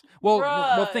 molasses. Well,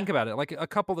 Bruh. think about it. Like a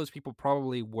couple of those people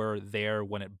probably were there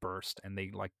when it burst, and they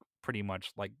like pretty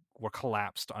much like were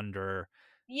collapsed under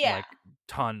Yeah. like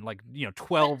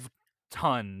But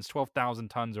 12,000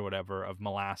 tons or whatever of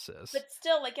molasses. but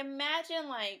still, like, imagine,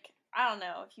 like, I don't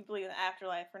know if you believe in the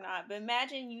afterlife or not, but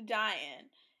imagine you dying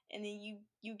and then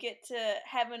you get to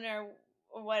heaven or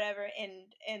whatever,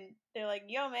 and they're like,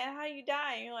 "Yo, man, how you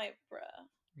die?" And you're like, "Bruh,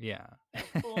 Yeah. in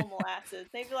a pool of molasses."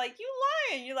 They'd be like, "You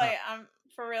lying?" You're uh, like, "I'm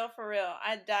for real, for real.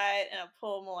 I died in a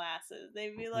pool of molasses."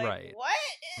 They'd be like, right. "What?"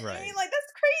 I mean, Right. like,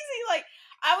 that's crazy. Like,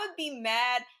 I would be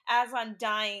mad as I'm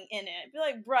dying in it. I'd be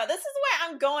like, "Bruh, this is why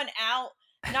I'm going out."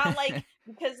 Not like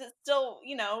because it's still,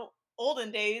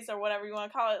 olden days or whatever you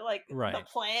want to call it, like the Right.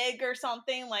 plague or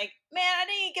something. Like, man, I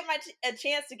didn't get a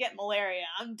chance to get malaria.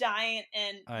 I'm dying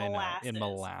in I know, in molasses.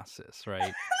 molasses,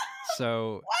 right?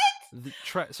 So What?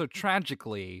 so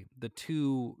tragically, the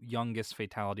two youngest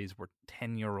fatalities were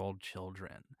 10-year-old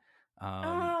children.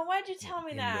 Oh, why'd you tell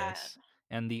me In that? this,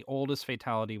 and the oldest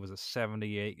fatality was a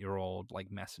 78-year-old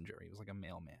like messenger. He was like a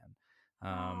mailman.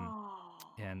 Um,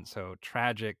 and Oh. so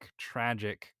tragic,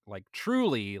 like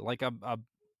truly like a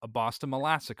Boston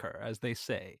Massacre, as they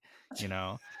say, you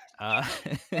know. Uh,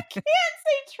 You can't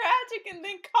say tragic and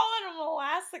then call it a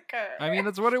massacre. I mean,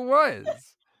 that's what it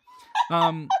was.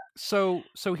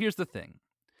 So here's the thing.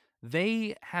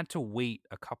 They had to wait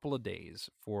a couple of days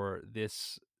for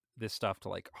this stuff to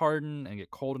like harden and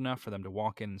get cold enough for them to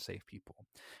walk in and save people.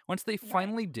 Once they Right.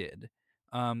 finally did,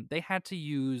 they had to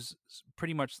use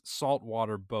pretty much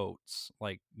saltwater boats,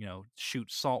 like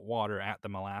shoot salt water at the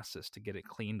molasses to get it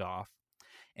cleaned off.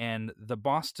 And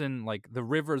the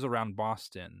rivers around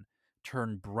Boston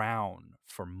turned brown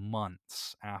for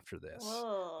months after this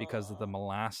because of the Whoa.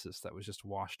 molasses that was just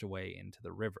washed away into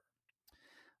the river.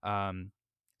 um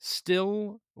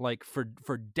Still, like for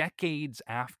decades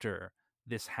after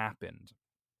this happened,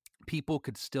 people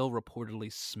could still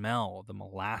reportedly smell the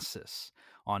molasses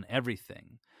on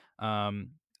everything.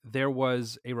 There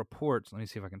was a report, let me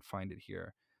see if I can find it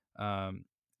here,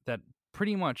 that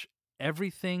pretty much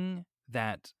everything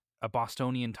that a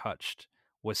Bostonian touched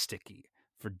was sticky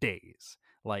for days.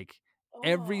 Like Oh.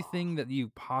 everything that you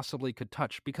possibly could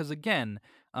touch, because again,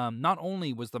 not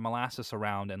only was the molasses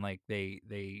around and like they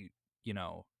you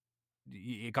know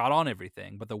it got on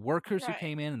everything, but the workers who Right.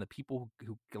 came in and the people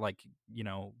who like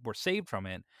were saved from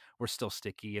it were still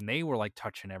sticky, and they were like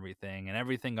touching everything, and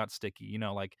everything got sticky.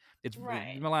 Like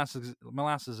Right.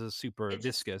 molasses is super It just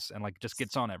viscous and like just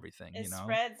gets on everything. it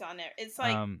spreads on there.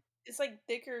 Um, It's like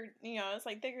thicker, it's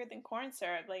like thicker than corn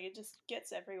syrup. Like it just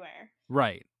gets everywhere.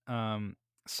 right.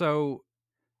 So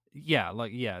yeah,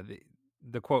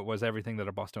 the quote was everything that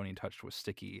a Bostonian touched was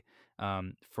sticky,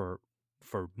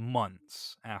 for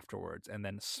months afterwards, and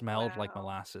then smelled like Wow.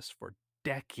 molasses for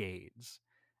decades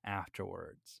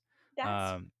afterwards.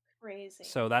 That's Um, so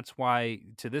crazy. that's why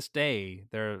to this day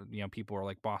people are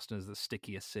like Boston is the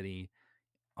stickiest city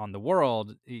on the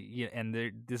world, and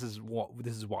this is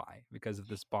why, because of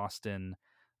this Boston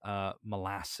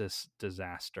molasses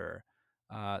disaster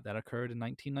that occurred in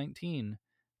 1919.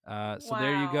 So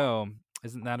there you Wow. go.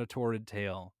 Isn't that a torrid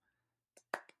tale?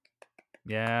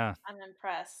 Yeah, I'm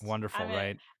impressed. wonderful,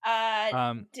 right? Uh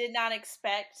Um, did not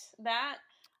expect that.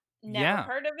 Never yeah,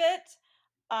 heard of it.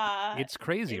 it's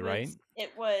crazy, right?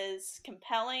 It was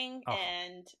compelling Oh,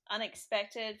 and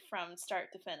unexpected from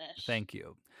start to finish. thank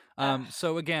you. Ugh,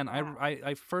 So again, wow.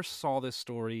 I first saw this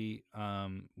story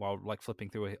while like flipping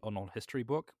through an old history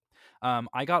book.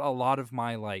 I got a lot of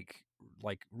my like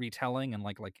retelling and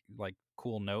like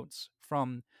cool notes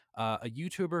from a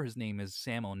YouTuber. His name is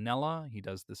Sam O'Nella. He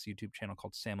does this YouTube channel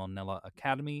called Sam O'Nella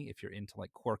Academy. If you're into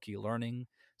like quirky learning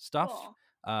stuff, Cool.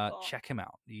 Cool. check him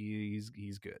out. He's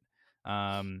good.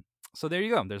 So there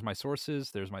you go. There's my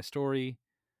sources. There's my story.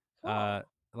 Uh, Cool.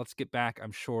 let's get back,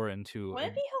 I'm sure, into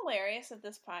Wouldn't it be hilarious if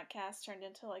this podcast turned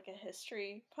into like a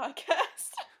history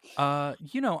podcast?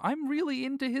 I'm really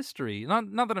into history. Not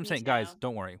that I'm Me saying, too. guys,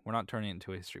 don't worry, we're not turning it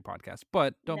into a history podcast,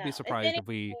 but don't No. be If surprised anything, if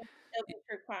we it'll be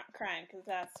true crime because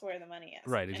that's where the money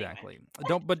is. right, Anyway. exactly.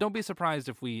 Don't be surprised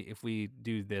if we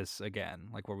do this again,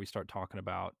 like where we start talking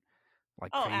about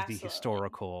like Oh, crazy absolutely.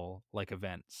 historical like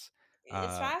events.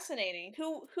 It's fascinating.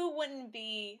 Who wouldn't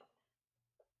be,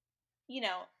 you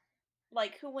know,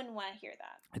 like who wouldn't want to hear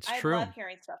that? It's I true. love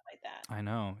hearing stuff like that. I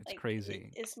know, it's Like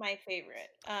crazy. it's my favorite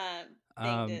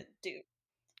thing to Um do.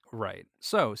 right.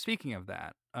 So, speaking of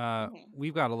that, Hmm.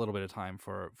 we've got a little bit of time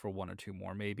for one or two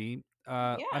more maybe.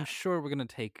 I'm Yeah, sure we're gonna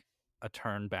take a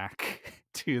turn back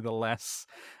to the less,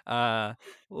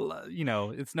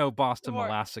 it's no the Boston more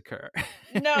Massacre.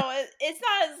 no, it's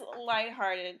not as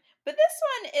lighthearted, but this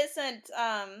one isn't.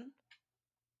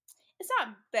 It's not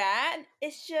bad.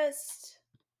 It's just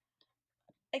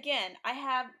again, I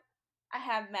have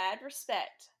mad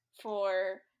respect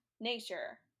for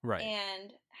nature Right,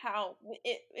 and how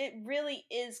it really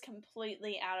is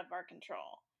completely out of our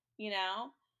control. You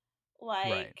know, right,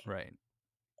 like right.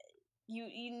 you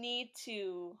need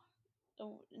to,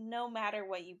 no matter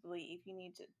what you believe, you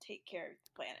need to take care of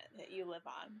the planet that you live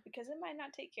on because it might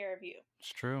not take care of you. It's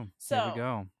true. Here we So,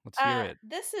 go. Let's hear it.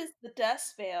 this is the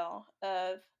dust veil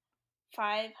of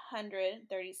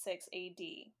 536 AD.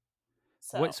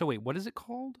 What? So, So wait, what is it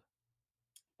called?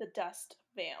 the dust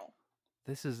veil.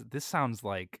 This sounds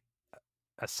like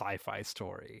a sci-fi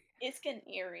story. It's getting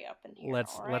eerie up in here,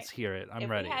 Let's all right? let's hear it. I'm If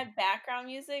we ready. had background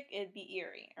music, it'd be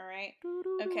eerie, all right?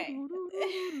 Okay.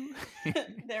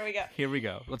 There we go. Here we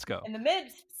go. Let's go. In the mid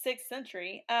 6th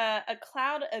century, a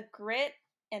cloud of grit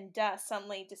and dust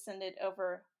suddenly descended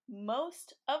over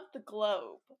most of the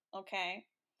globe, okay?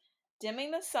 Dimming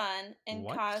the sun and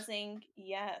What? causing,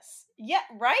 yes, yeah,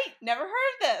 right, never heard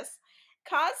of this,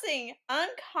 causing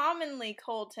uncommonly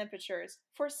cold temperatures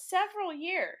for several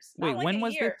years, Wait, not like a when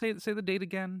was this? year. Say the date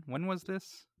again. When was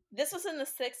this? This was in the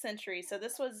 6th century, so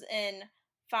this was in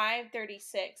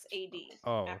 536 AD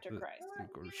Oh, after Christ.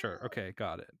 sure. Okay,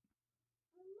 got it.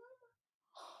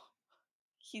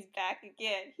 He's back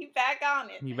again. He's back on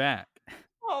it. You back?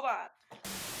 Hold on.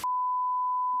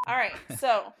 All right.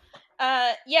 So,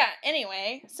 yeah,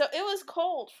 anyway, so it was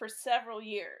cold for several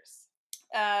years.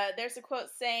 There's a quote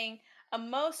saying, "A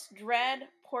most dread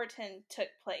portent took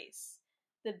place.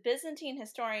 The Byzantine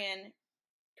historian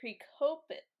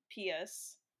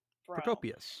Procopius, bro,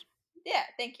 Procopius. yeah,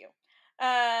 thank you,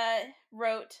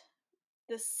 wrote,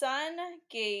 the sun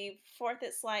gave forth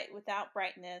its light without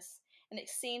brightness, and it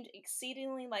seemed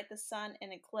exceedingly like the sun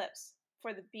in eclipse,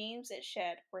 for the beams it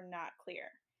shed were not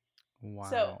clear." So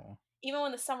Wow. even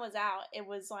when the sun was out, it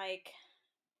was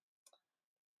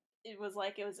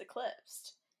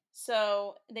eclipsed.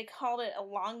 So they called it a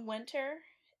long winter.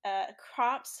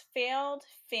 Crops failed.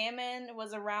 Famine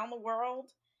was around the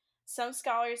world. Some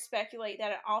scholars speculate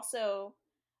that it also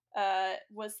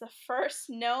was the first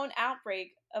known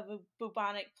outbreak of a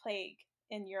bubonic plague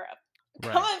in Europe.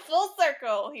 Right. Coming full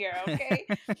circle here, okay?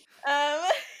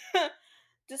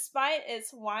 Despite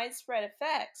its widespread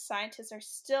effects, scientists are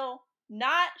still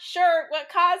not sure what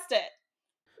caused it,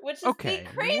 which is the Okay.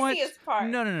 What? craziest part.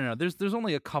 No. There's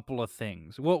only a couple of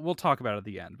things. We'll talk about it at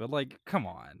the end. But like, come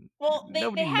on. Well,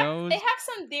 Nobody they knows. have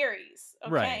some theories,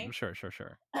 Right. okay?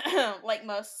 Sure. Like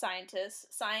most scientists,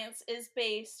 science is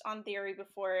based on theory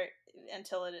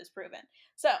until it is proven.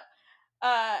 So,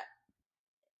 uh,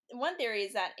 one theory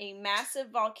is that a massive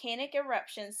volcanic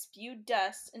eruption spewed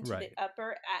dust into the Right.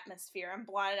 upper atmosphere and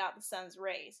blotted out the sun's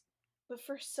rays. But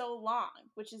for so long,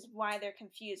 which is why they're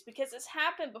confused, because it's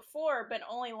happened before, but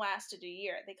only lasted a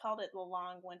year. They called it the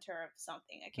long winter of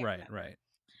something. I can't remember. Right.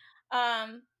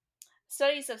 Um,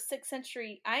 Studies of 6th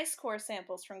century ice core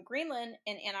samples from Greenland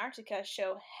and Antarctica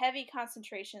show heavy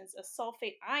concentrations of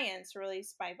sulfate ions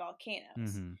released by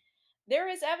volcanoes. Mm-hmm. There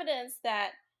is evidence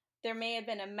that there may have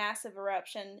been a massive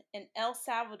eruption in El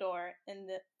Salvador in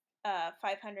the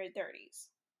 530s.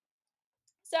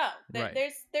 So Right.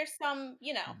 there's some,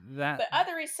 That. but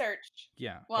other research,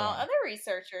 Yeah. Go well, on. other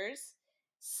researchers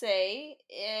say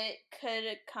it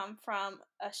could come from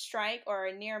a strike or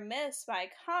a near miss by a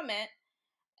comet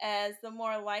as the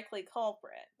more likely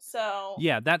culprit. So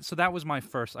Yeah, that was my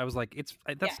first. I was like,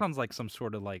 that yeah. sounds like some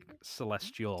sort of like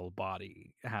celestial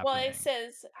body Well, it happening.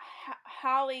 says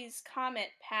Halley's comet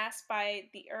passed by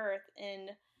the Earth in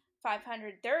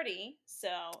 530,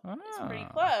 so it's pretty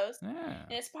Ah, close. yeah,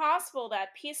 And it's possible that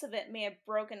a piece of it may have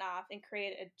broken off and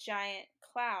created a giant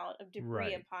cloud of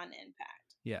debris right. upon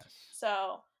impact. Yes.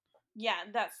 So, yeah,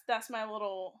 that's my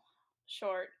little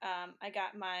short. I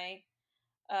got my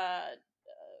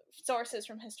sources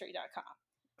from history.com.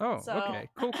 Oh, So, okay.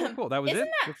 Cool. That was isn't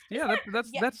it. that Yeah,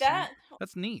 yeah, that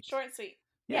that's neat. short and sweet.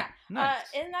 Yeah, Yeah.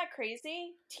 nice. Isn't that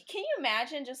crazy? Can you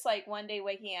imagine just like one day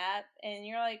waking up and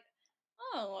you're like,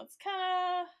 oh, it's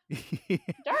kind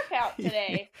of dark out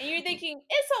today. And you're thinking,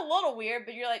 it's a little weird,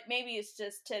 but you're like, maybe it's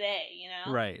just today, you know?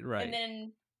 And Right.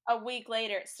 then a week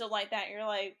later, it's still like that. You're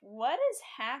like, what is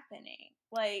happening?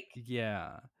 Like,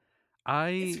 Yeah. it's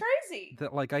I crazy.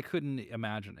 that like I couldn't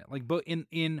imagine it. Like, but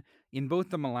in both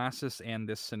the molasses and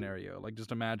this scenario, like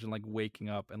just imagine like waking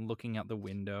up and looking out the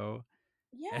window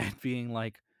Yeah. and being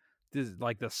like, this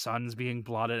like the sun's being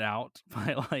blotted out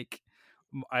by like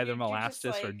either You're just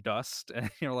molasses or like, dust, and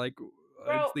you're like, it's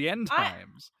bro, the end I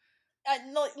times.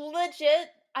 legit.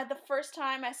 The first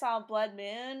time I saw a blood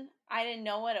moon, I didn't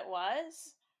know what it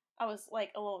was. I was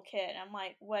like a little kid. I'm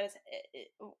like, what is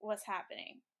what's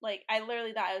happening? Like, I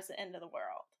literally thought it was the end of the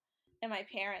world, and my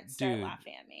parents started Dude,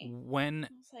 laughing at me. when I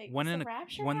was like, when is the an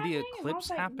rapture when the happening? And mom's eclipse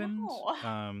like, happened,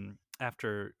 no.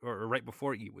 after or right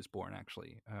before Eve was born,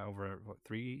 actually, over what,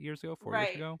 3 years ago, 4 years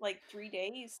Right, ago. like 3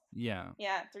 days. Yeah.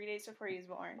 Yeah, 3 days before he was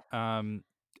born. Um,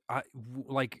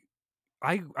 like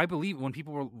I believe when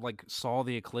people were like saw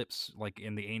the eclipse like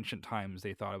in the ancient times,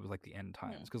 they thought it was like the end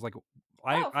times Hmm. because like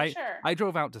I Oh, for I sure. I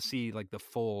drove out to see like the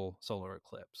full solar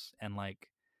eclipse, and like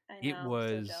I it know. So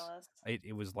was jealous.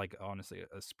 it was like honestly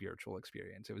a spiritual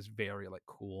experience. It was very like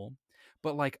cool,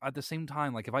 but like at the same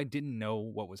time, like if I didn't know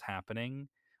what was happening,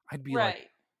 I'd be like, Right.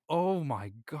 oh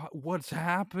my god, what's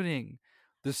happening?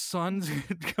 The sun's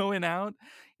Mhm. going out.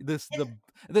 This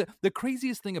And the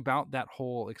craziest thing about that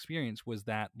whole experience was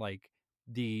that like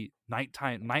the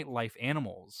nightlife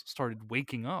animals started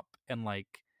waking up, and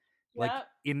like yep,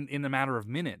 in a matter of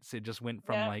minutes it just went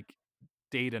from yep. like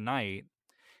day to night,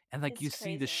 and like It's you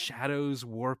see the crazy. shadows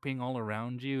warping all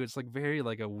around you. It's like very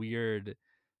like a weird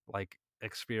like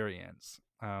experience.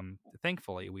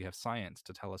 Thankfully we have science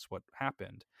to tell us what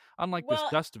happened, unlike this Well,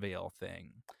 dust veil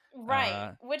thing.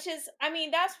 right. Which is, I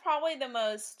mean, that's probably the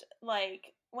most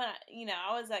like when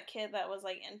I was that kid that was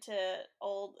like into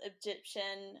old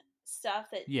Egyptian stuff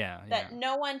that Yeah,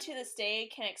 no one to this day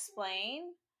can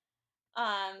explain.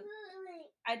 Um,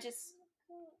 I just,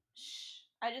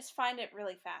 I just find it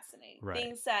really fascinating. right,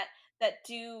 Things that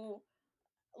do,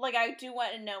 like, I do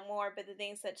want to know more, but the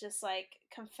things that just like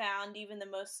confound even the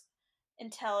most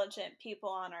intelligent people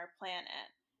on our planet.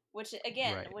 Which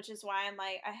again, right, which is why I'm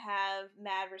like, I have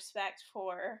mad respect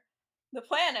for the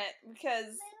planet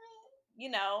because you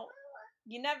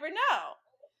never know.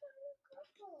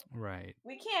 right.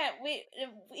 We can't. We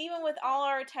even with all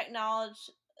our technology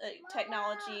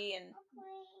and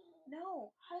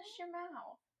no, hush your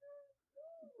mouth,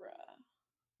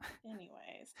 bruh.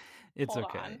 Anyways, It's hold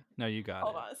on, okay. No, you got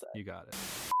hold it. on a sec. You got it.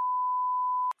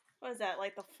 What is that?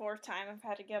 Like the fourth time I've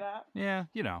had to get up. Yeah,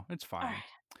 it's All fine. right.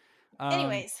 Um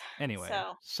Anyways, anyway,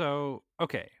 so so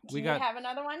okay, do we you got have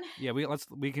another one? yeah,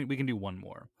 we can do one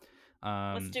more.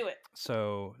 Let's Um do it.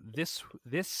 so this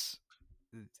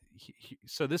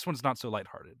so this one's not so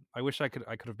lighthearted. I wish I could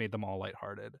have made them all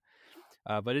lighthearted.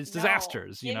 But it's No,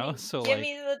 disasters, you know? So give like,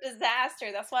 me the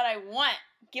disaster. That's what I want.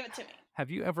 Give it to me, have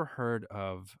you ever heard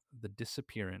of the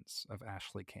disappearance of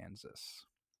Ashley, Kansas?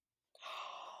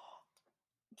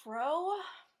 bro.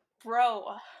 Bro,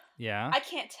 Yeah. I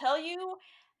can't tell you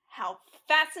how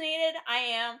fascinated I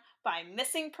am by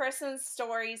missing persons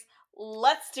stories.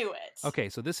 Let's do it. Okay,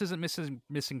 so this isn't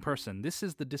missing person. This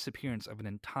is the disappearance of an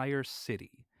entire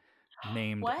city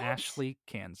named What? Ashley,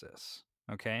 Kansas.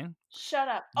 Okay? Shut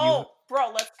up. You Oh,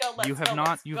 bro, let's go. you Let's have go. not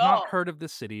Let's you've not go. heard of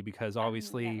this city because I've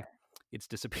obviously never. it's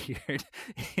disappeared.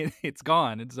 It's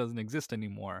gone. It doesn't exist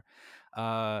anymore.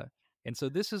 Uh and so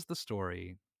this is the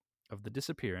story of the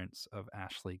disappearance of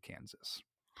Ashley, Kansas.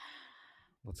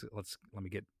 Let me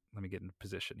get in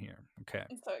position here. Okay.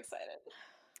 I'm so excited.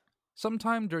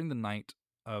 Sometime during the night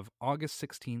of August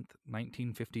 16th,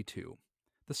 1952,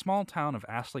 the small town of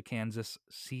Ashley, Kansas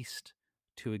ceased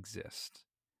to exist.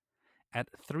 At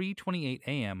 3:28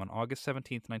 a.m. on August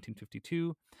 17th,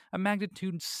 1952, a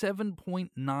magnitude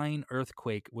 7.9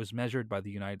 earthquake was measured by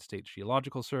the United States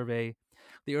Geological Survey.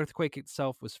 The earthquake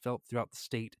itself was felt throughout the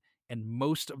state and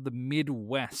most of the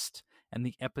Midwest, and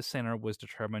the epicenter was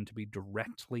determined to be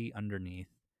directly underneath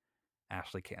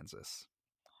Ashley, Kansas.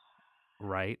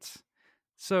 Right?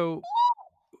 So,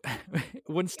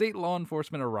 when state law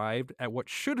enforcement arrived at what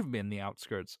should have been the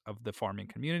outskirts of the farming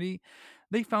community,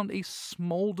 they found a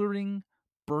smoldering,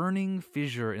 burning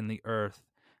fissure in the earth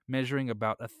measuring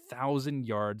about 1,000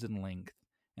 yards in length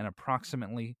and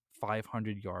approximately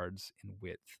 500 yards in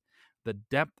width. The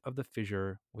depth of the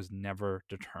fissure was never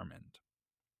determined.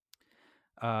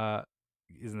 Uh,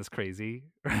 isn't this crazy?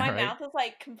 My Right? mouth is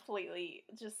like completely,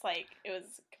 just like it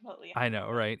was completely I hung know,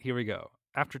 open. right? Here we go.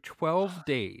 After 12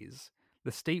 days,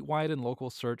 the statewide and local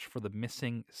search for the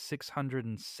missing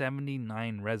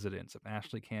 679 residents of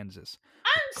Ashley, Kansas, were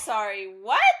I'm sorry,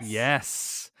 what?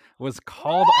 yes, was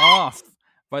called What? off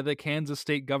by the Kansas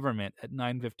state government at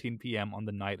 9:15 p.m. on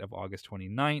the night of August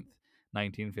 29th,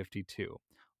 1952.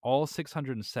 All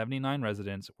 679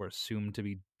 residents were assumed to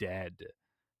be dead.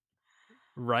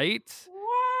 Right? What?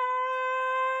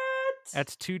 At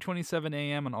 2:27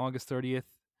 a.m. on August 30th,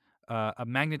 A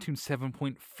magnitude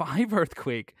 7.5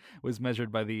 earthquake was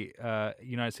measured by the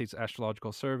United States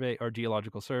Astrological Survey or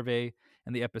Geological Survey,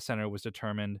 and the epicenter was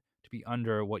determined to be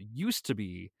under what used to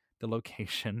be the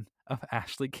location of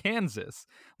Ashley, Kansas.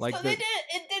 Like So it did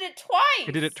it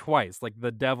it did it twice. twice. Like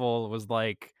the devil was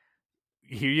like,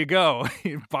 "Here you go,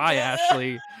 bye,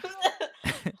 Ashley."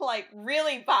 Like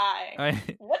really bye. I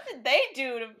What did they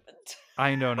do to?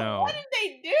 I don't What know. did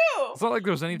they do? It's not like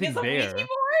there was anything Use a Ouija there.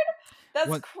 board?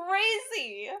 That's When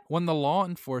crazy. when the law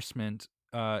enforcement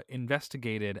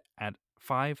investigated at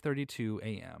 5:32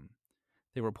 a.m.,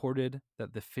 they reported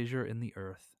that the fissure in the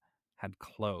earth had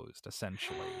closed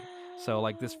essentially. So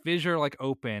like this fissure like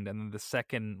opened, and then the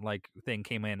second like thing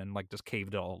came in and like just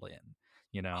caved it all in,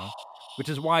 you know, which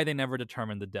is why they never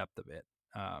determined the depth of it.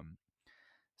 Um,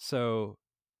 so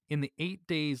in the 8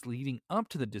 days leading up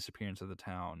to the disappearance of the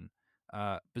town,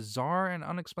 bizarre and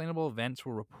unexplainable events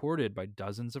were reported by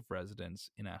dozens of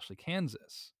residents in Ashley,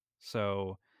 Kansas.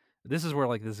 So this is where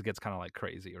like this gets kind of like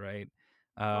crazy, right?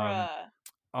 Um, Bruh.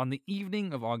 on the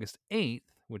evening of August 8th,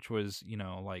 which was,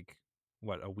 like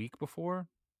what, a week before,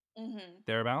 Mm-hmm.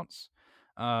 thereabouts,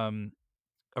 um,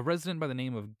 a resident by the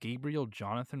name of Gabriel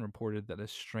Jonathan reported that a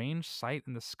strange sight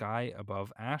in the sky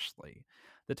above Ashley.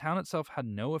 The town itself had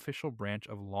no official branch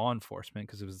of law enforcement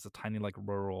because it was a tiny, like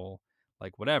rural,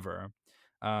 like whatever,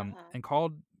 Uh-huh. and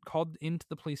called into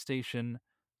the police station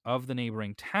of the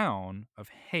neighboring town of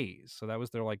Hayes. So that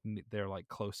was their like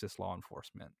closest law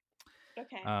enforcement.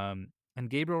 Okay. And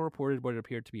Gabriel reported what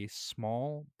appeared to be a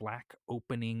small black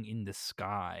opening in the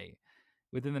sky.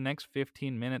 Within the next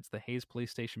 15 minutes, the Hayes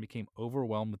police station became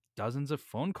overwhelmed with dozens of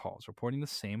phone calls reporting the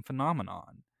same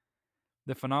phenomenon.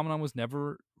 The phenomenon was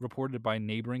never reported by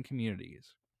neighboring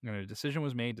communities, and a decision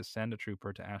was made to send a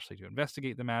trooper to Ashley to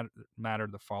investigate the matter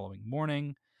the following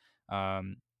morning.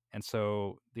 Um, and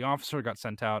so the officer got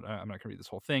sent out. I'm not going to read this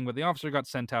whole thing, but the officer got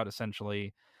sent out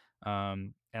essentially,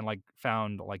 and like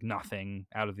found like nothing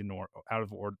out of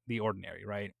the ordinary,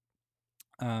 right?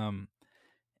 Um,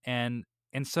 and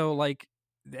and so like,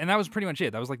 and that was pretty much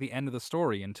it. That was like the end of the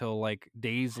story until like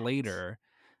days later,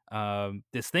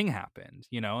 this thing happened,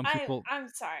 and I'm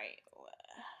sorry.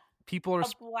 people are A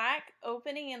black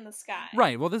opening in the sky.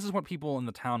 right. Well, this is what people in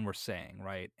the town were saying,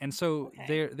 right? And so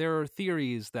Okay. there are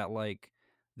theories that like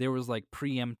there was like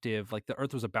preemptive, like the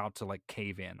earth was about to like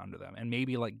cave in under them, and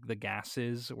maybe like the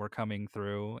gases were coming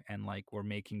through and like were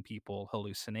making people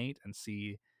hallucinate and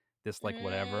see this like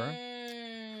whatever.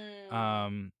 Mm.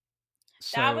 Um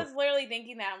I so was literally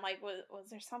thinking that. I'm like, was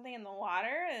there something in the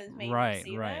water that is making them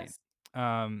see right. this?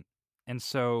 Um and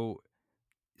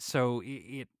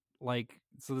it like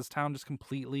so this town just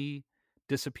completely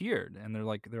disappeared, and they're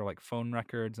like phone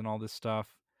records and all this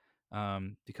stuff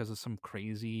because of some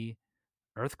crazy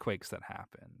earthquakes that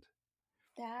happened.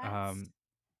 That's um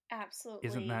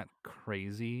isn't absolutely that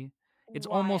crazy?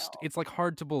 wild. It's like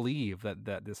hard to believe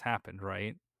that this happened,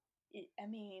 right? I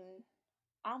mean,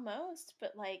 almost,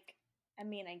 but like, I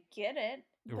mean, I get it,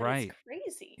 but it's Right,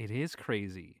 crazy. it is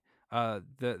crazy.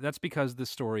 That's because this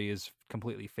story is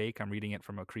completely fake. I'm reading it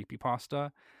from a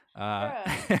creepypasta. uh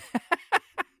Bruh,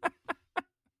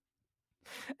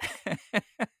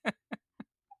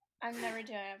 I'm never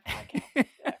doing a podcast with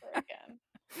you ever again.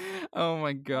 Oh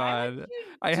my Why would god. you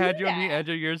I do had you on the that? edge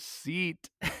of your seat.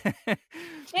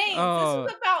 James, this is Oh,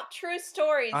 about true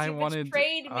stories. You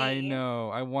betrayed I me. know.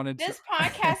 I wanted to This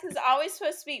podcast is always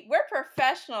supposed to be, we're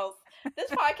professionals.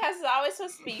 This podcast is always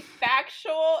supposed to be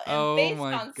factual and Oh based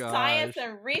my on science gosh.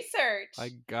 and research. I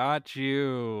got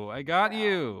you. I got Bro.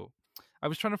 you. I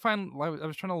was trying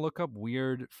to look up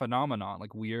weird phenomenon,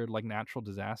 like weird like natural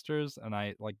disasters, and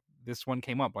I like this one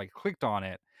came up, like clicked on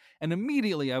it, and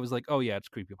immediately I was like, "Oh yeah, it's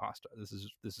creepypasta. This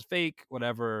is fake,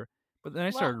 whatever." But then I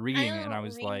Well, started I reading it, and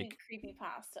don't read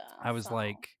creepypasta, I was so.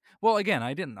 like, well, again,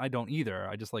 I don't either.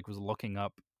 I just like was looking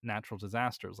up natural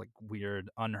disasters, like weird,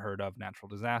 unheard of natural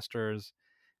disasters,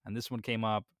 and this one came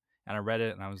up, and I read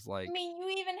it, and I was I like, mean, you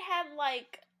even had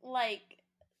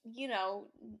you know,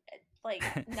 like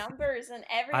numbers and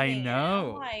everything. And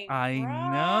I'm like, I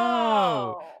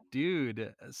know, bro.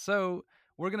 dude. So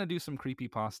we're gonna do some creepy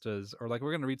pastas, or like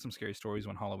we're gonna read some scary stories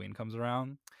when Halloween comes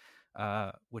around,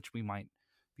 which we might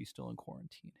be still in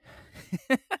quarantine.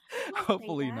 Don't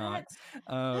say Hopefully not.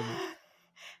 that. Um,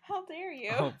 How dare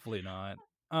you? Hopefully not.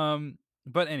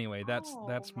 But anyway, that's Oh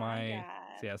that's my my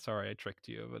god. yeah. Sorry, I tricked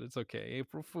you, but it's okay.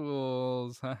 April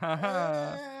Fools. Ha ha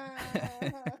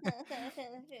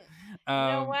You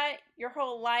know ha. what? Your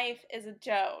whole life is a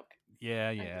joke.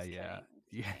 Yeah, I'm yeah, just yeah. kidding. Just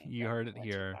Yeah, kidding. you Don't heard it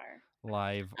went too here far.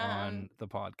 live Um, on the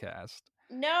podcast.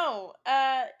 No.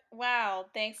 Wow.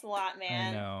 Thanks a lot,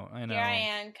 man. I know. Here I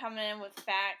am coming in with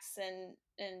facts, and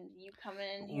you coming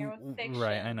in here with fiction.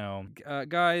 Right, I know.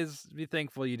 Guys, be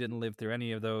thankful you didn't live through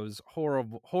any of those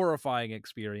horrifying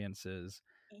experiences.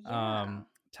 Yeah.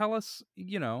 Tell us,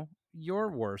 your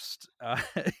worst,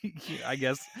 I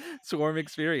guess, swarm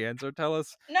experience, or tell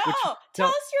us No. which. Tell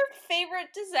us your favorite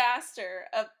disaster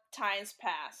of times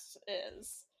past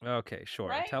is. Okay, sure.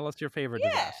 Right? Tell us your favorite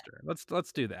Yeah. disaster.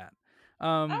 Let's do that.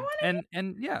 I want to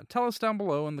And yeah, tell us down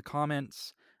below in the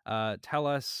comments. Tell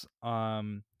us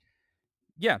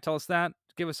tell us that.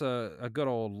 Give us a good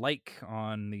old like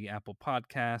on the Apple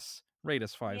Podcasts. Rate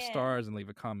us 5 Yeah. stars and leave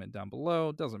a comment down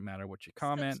below. Doesn't matter what you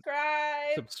comment.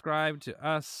 Subscribe. Subscribe to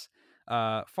us.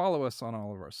 Follow us on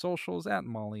all of our socials at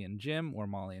Molly and Jim or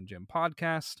Molly and Jim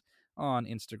Podcast on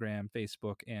Instagram,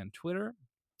 Facebook, and Twitter.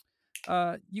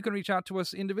 You can reach out to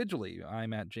us individually.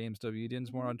 I'm at James W.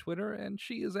 Dinsmore on Twitter, and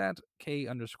she is at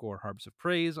K_Harps of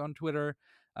Praise on Twitter.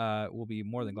 We'll be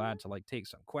more than glad to take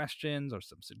some questions or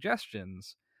some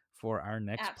suggestions for our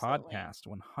next Absolutely. podcast,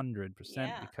 100%.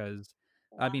 Yeah. Because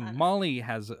 100. Molly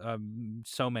has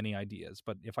so many ideas,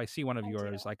 but if I see one of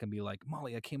yours, do. I can be like,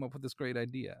 Molly, I came up with this great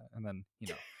idea, and then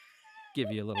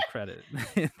give you a little credit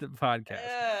in the podcast.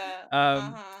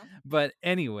 But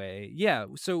anyway, yeah,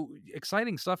 so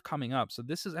exciting stuff coming up. So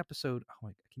this is episode, oh my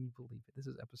God, can you believe it? This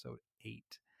is episode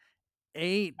 8.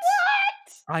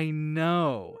 What? I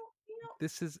know.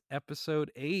 This is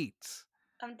episode 8.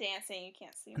 I'm dancing. You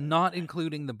can't see me. Not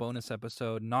including the bonus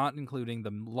episode, not including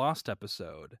the lost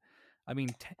episode. I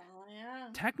mean,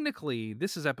 technically,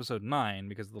 this is episode 9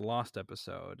 because of the lost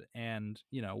episode. And,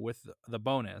 with the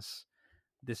bonus,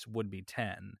 this would be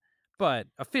 10. But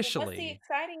officially, what's the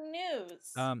exciting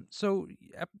news? So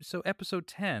episode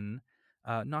 10,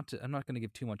 I'm not going to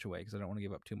give too much away because I don't want to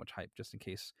give up too much hype just in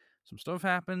case some stuff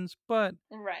happens, but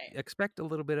right. Expect a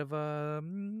little bit of a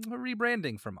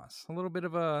rebranding from us, a little bit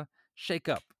of a shake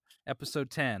up. Episode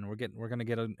 10, we're going to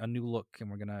get a new look,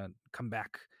 and we're going to come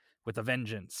back with a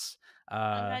vengeance.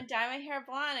 I'm gonna dye my hair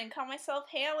blonde and call myself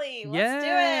Haley. Let's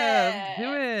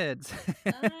do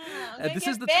it. This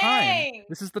is the time.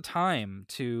 This is the time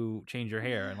to change your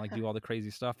hair and do all the crazy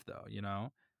stuff, though.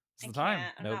 It's the time.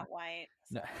 I'm not white.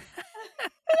 So.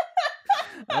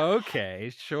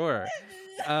 Okay, sure.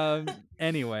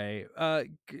 Anyway,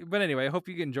 but anyway, I hope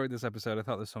you enjoyed this episode. I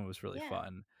thought this one was really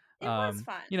fun. It was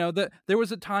fun. There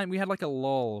was a time we had a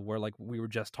lull where we were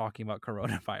just talking about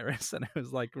coronavirus, and it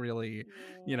was really,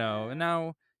 and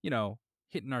now,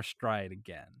 hitting our stride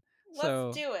again.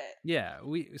 Let's do it. Yeah,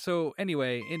 so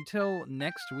anyway, until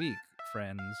next week,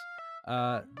 friends,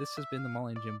 this has been the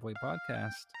Molly and Jim Boy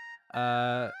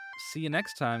podcast. See you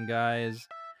next time, guys.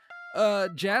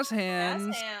 Jazz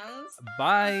hands. Jazz hands.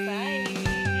 Bye.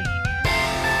 Bye.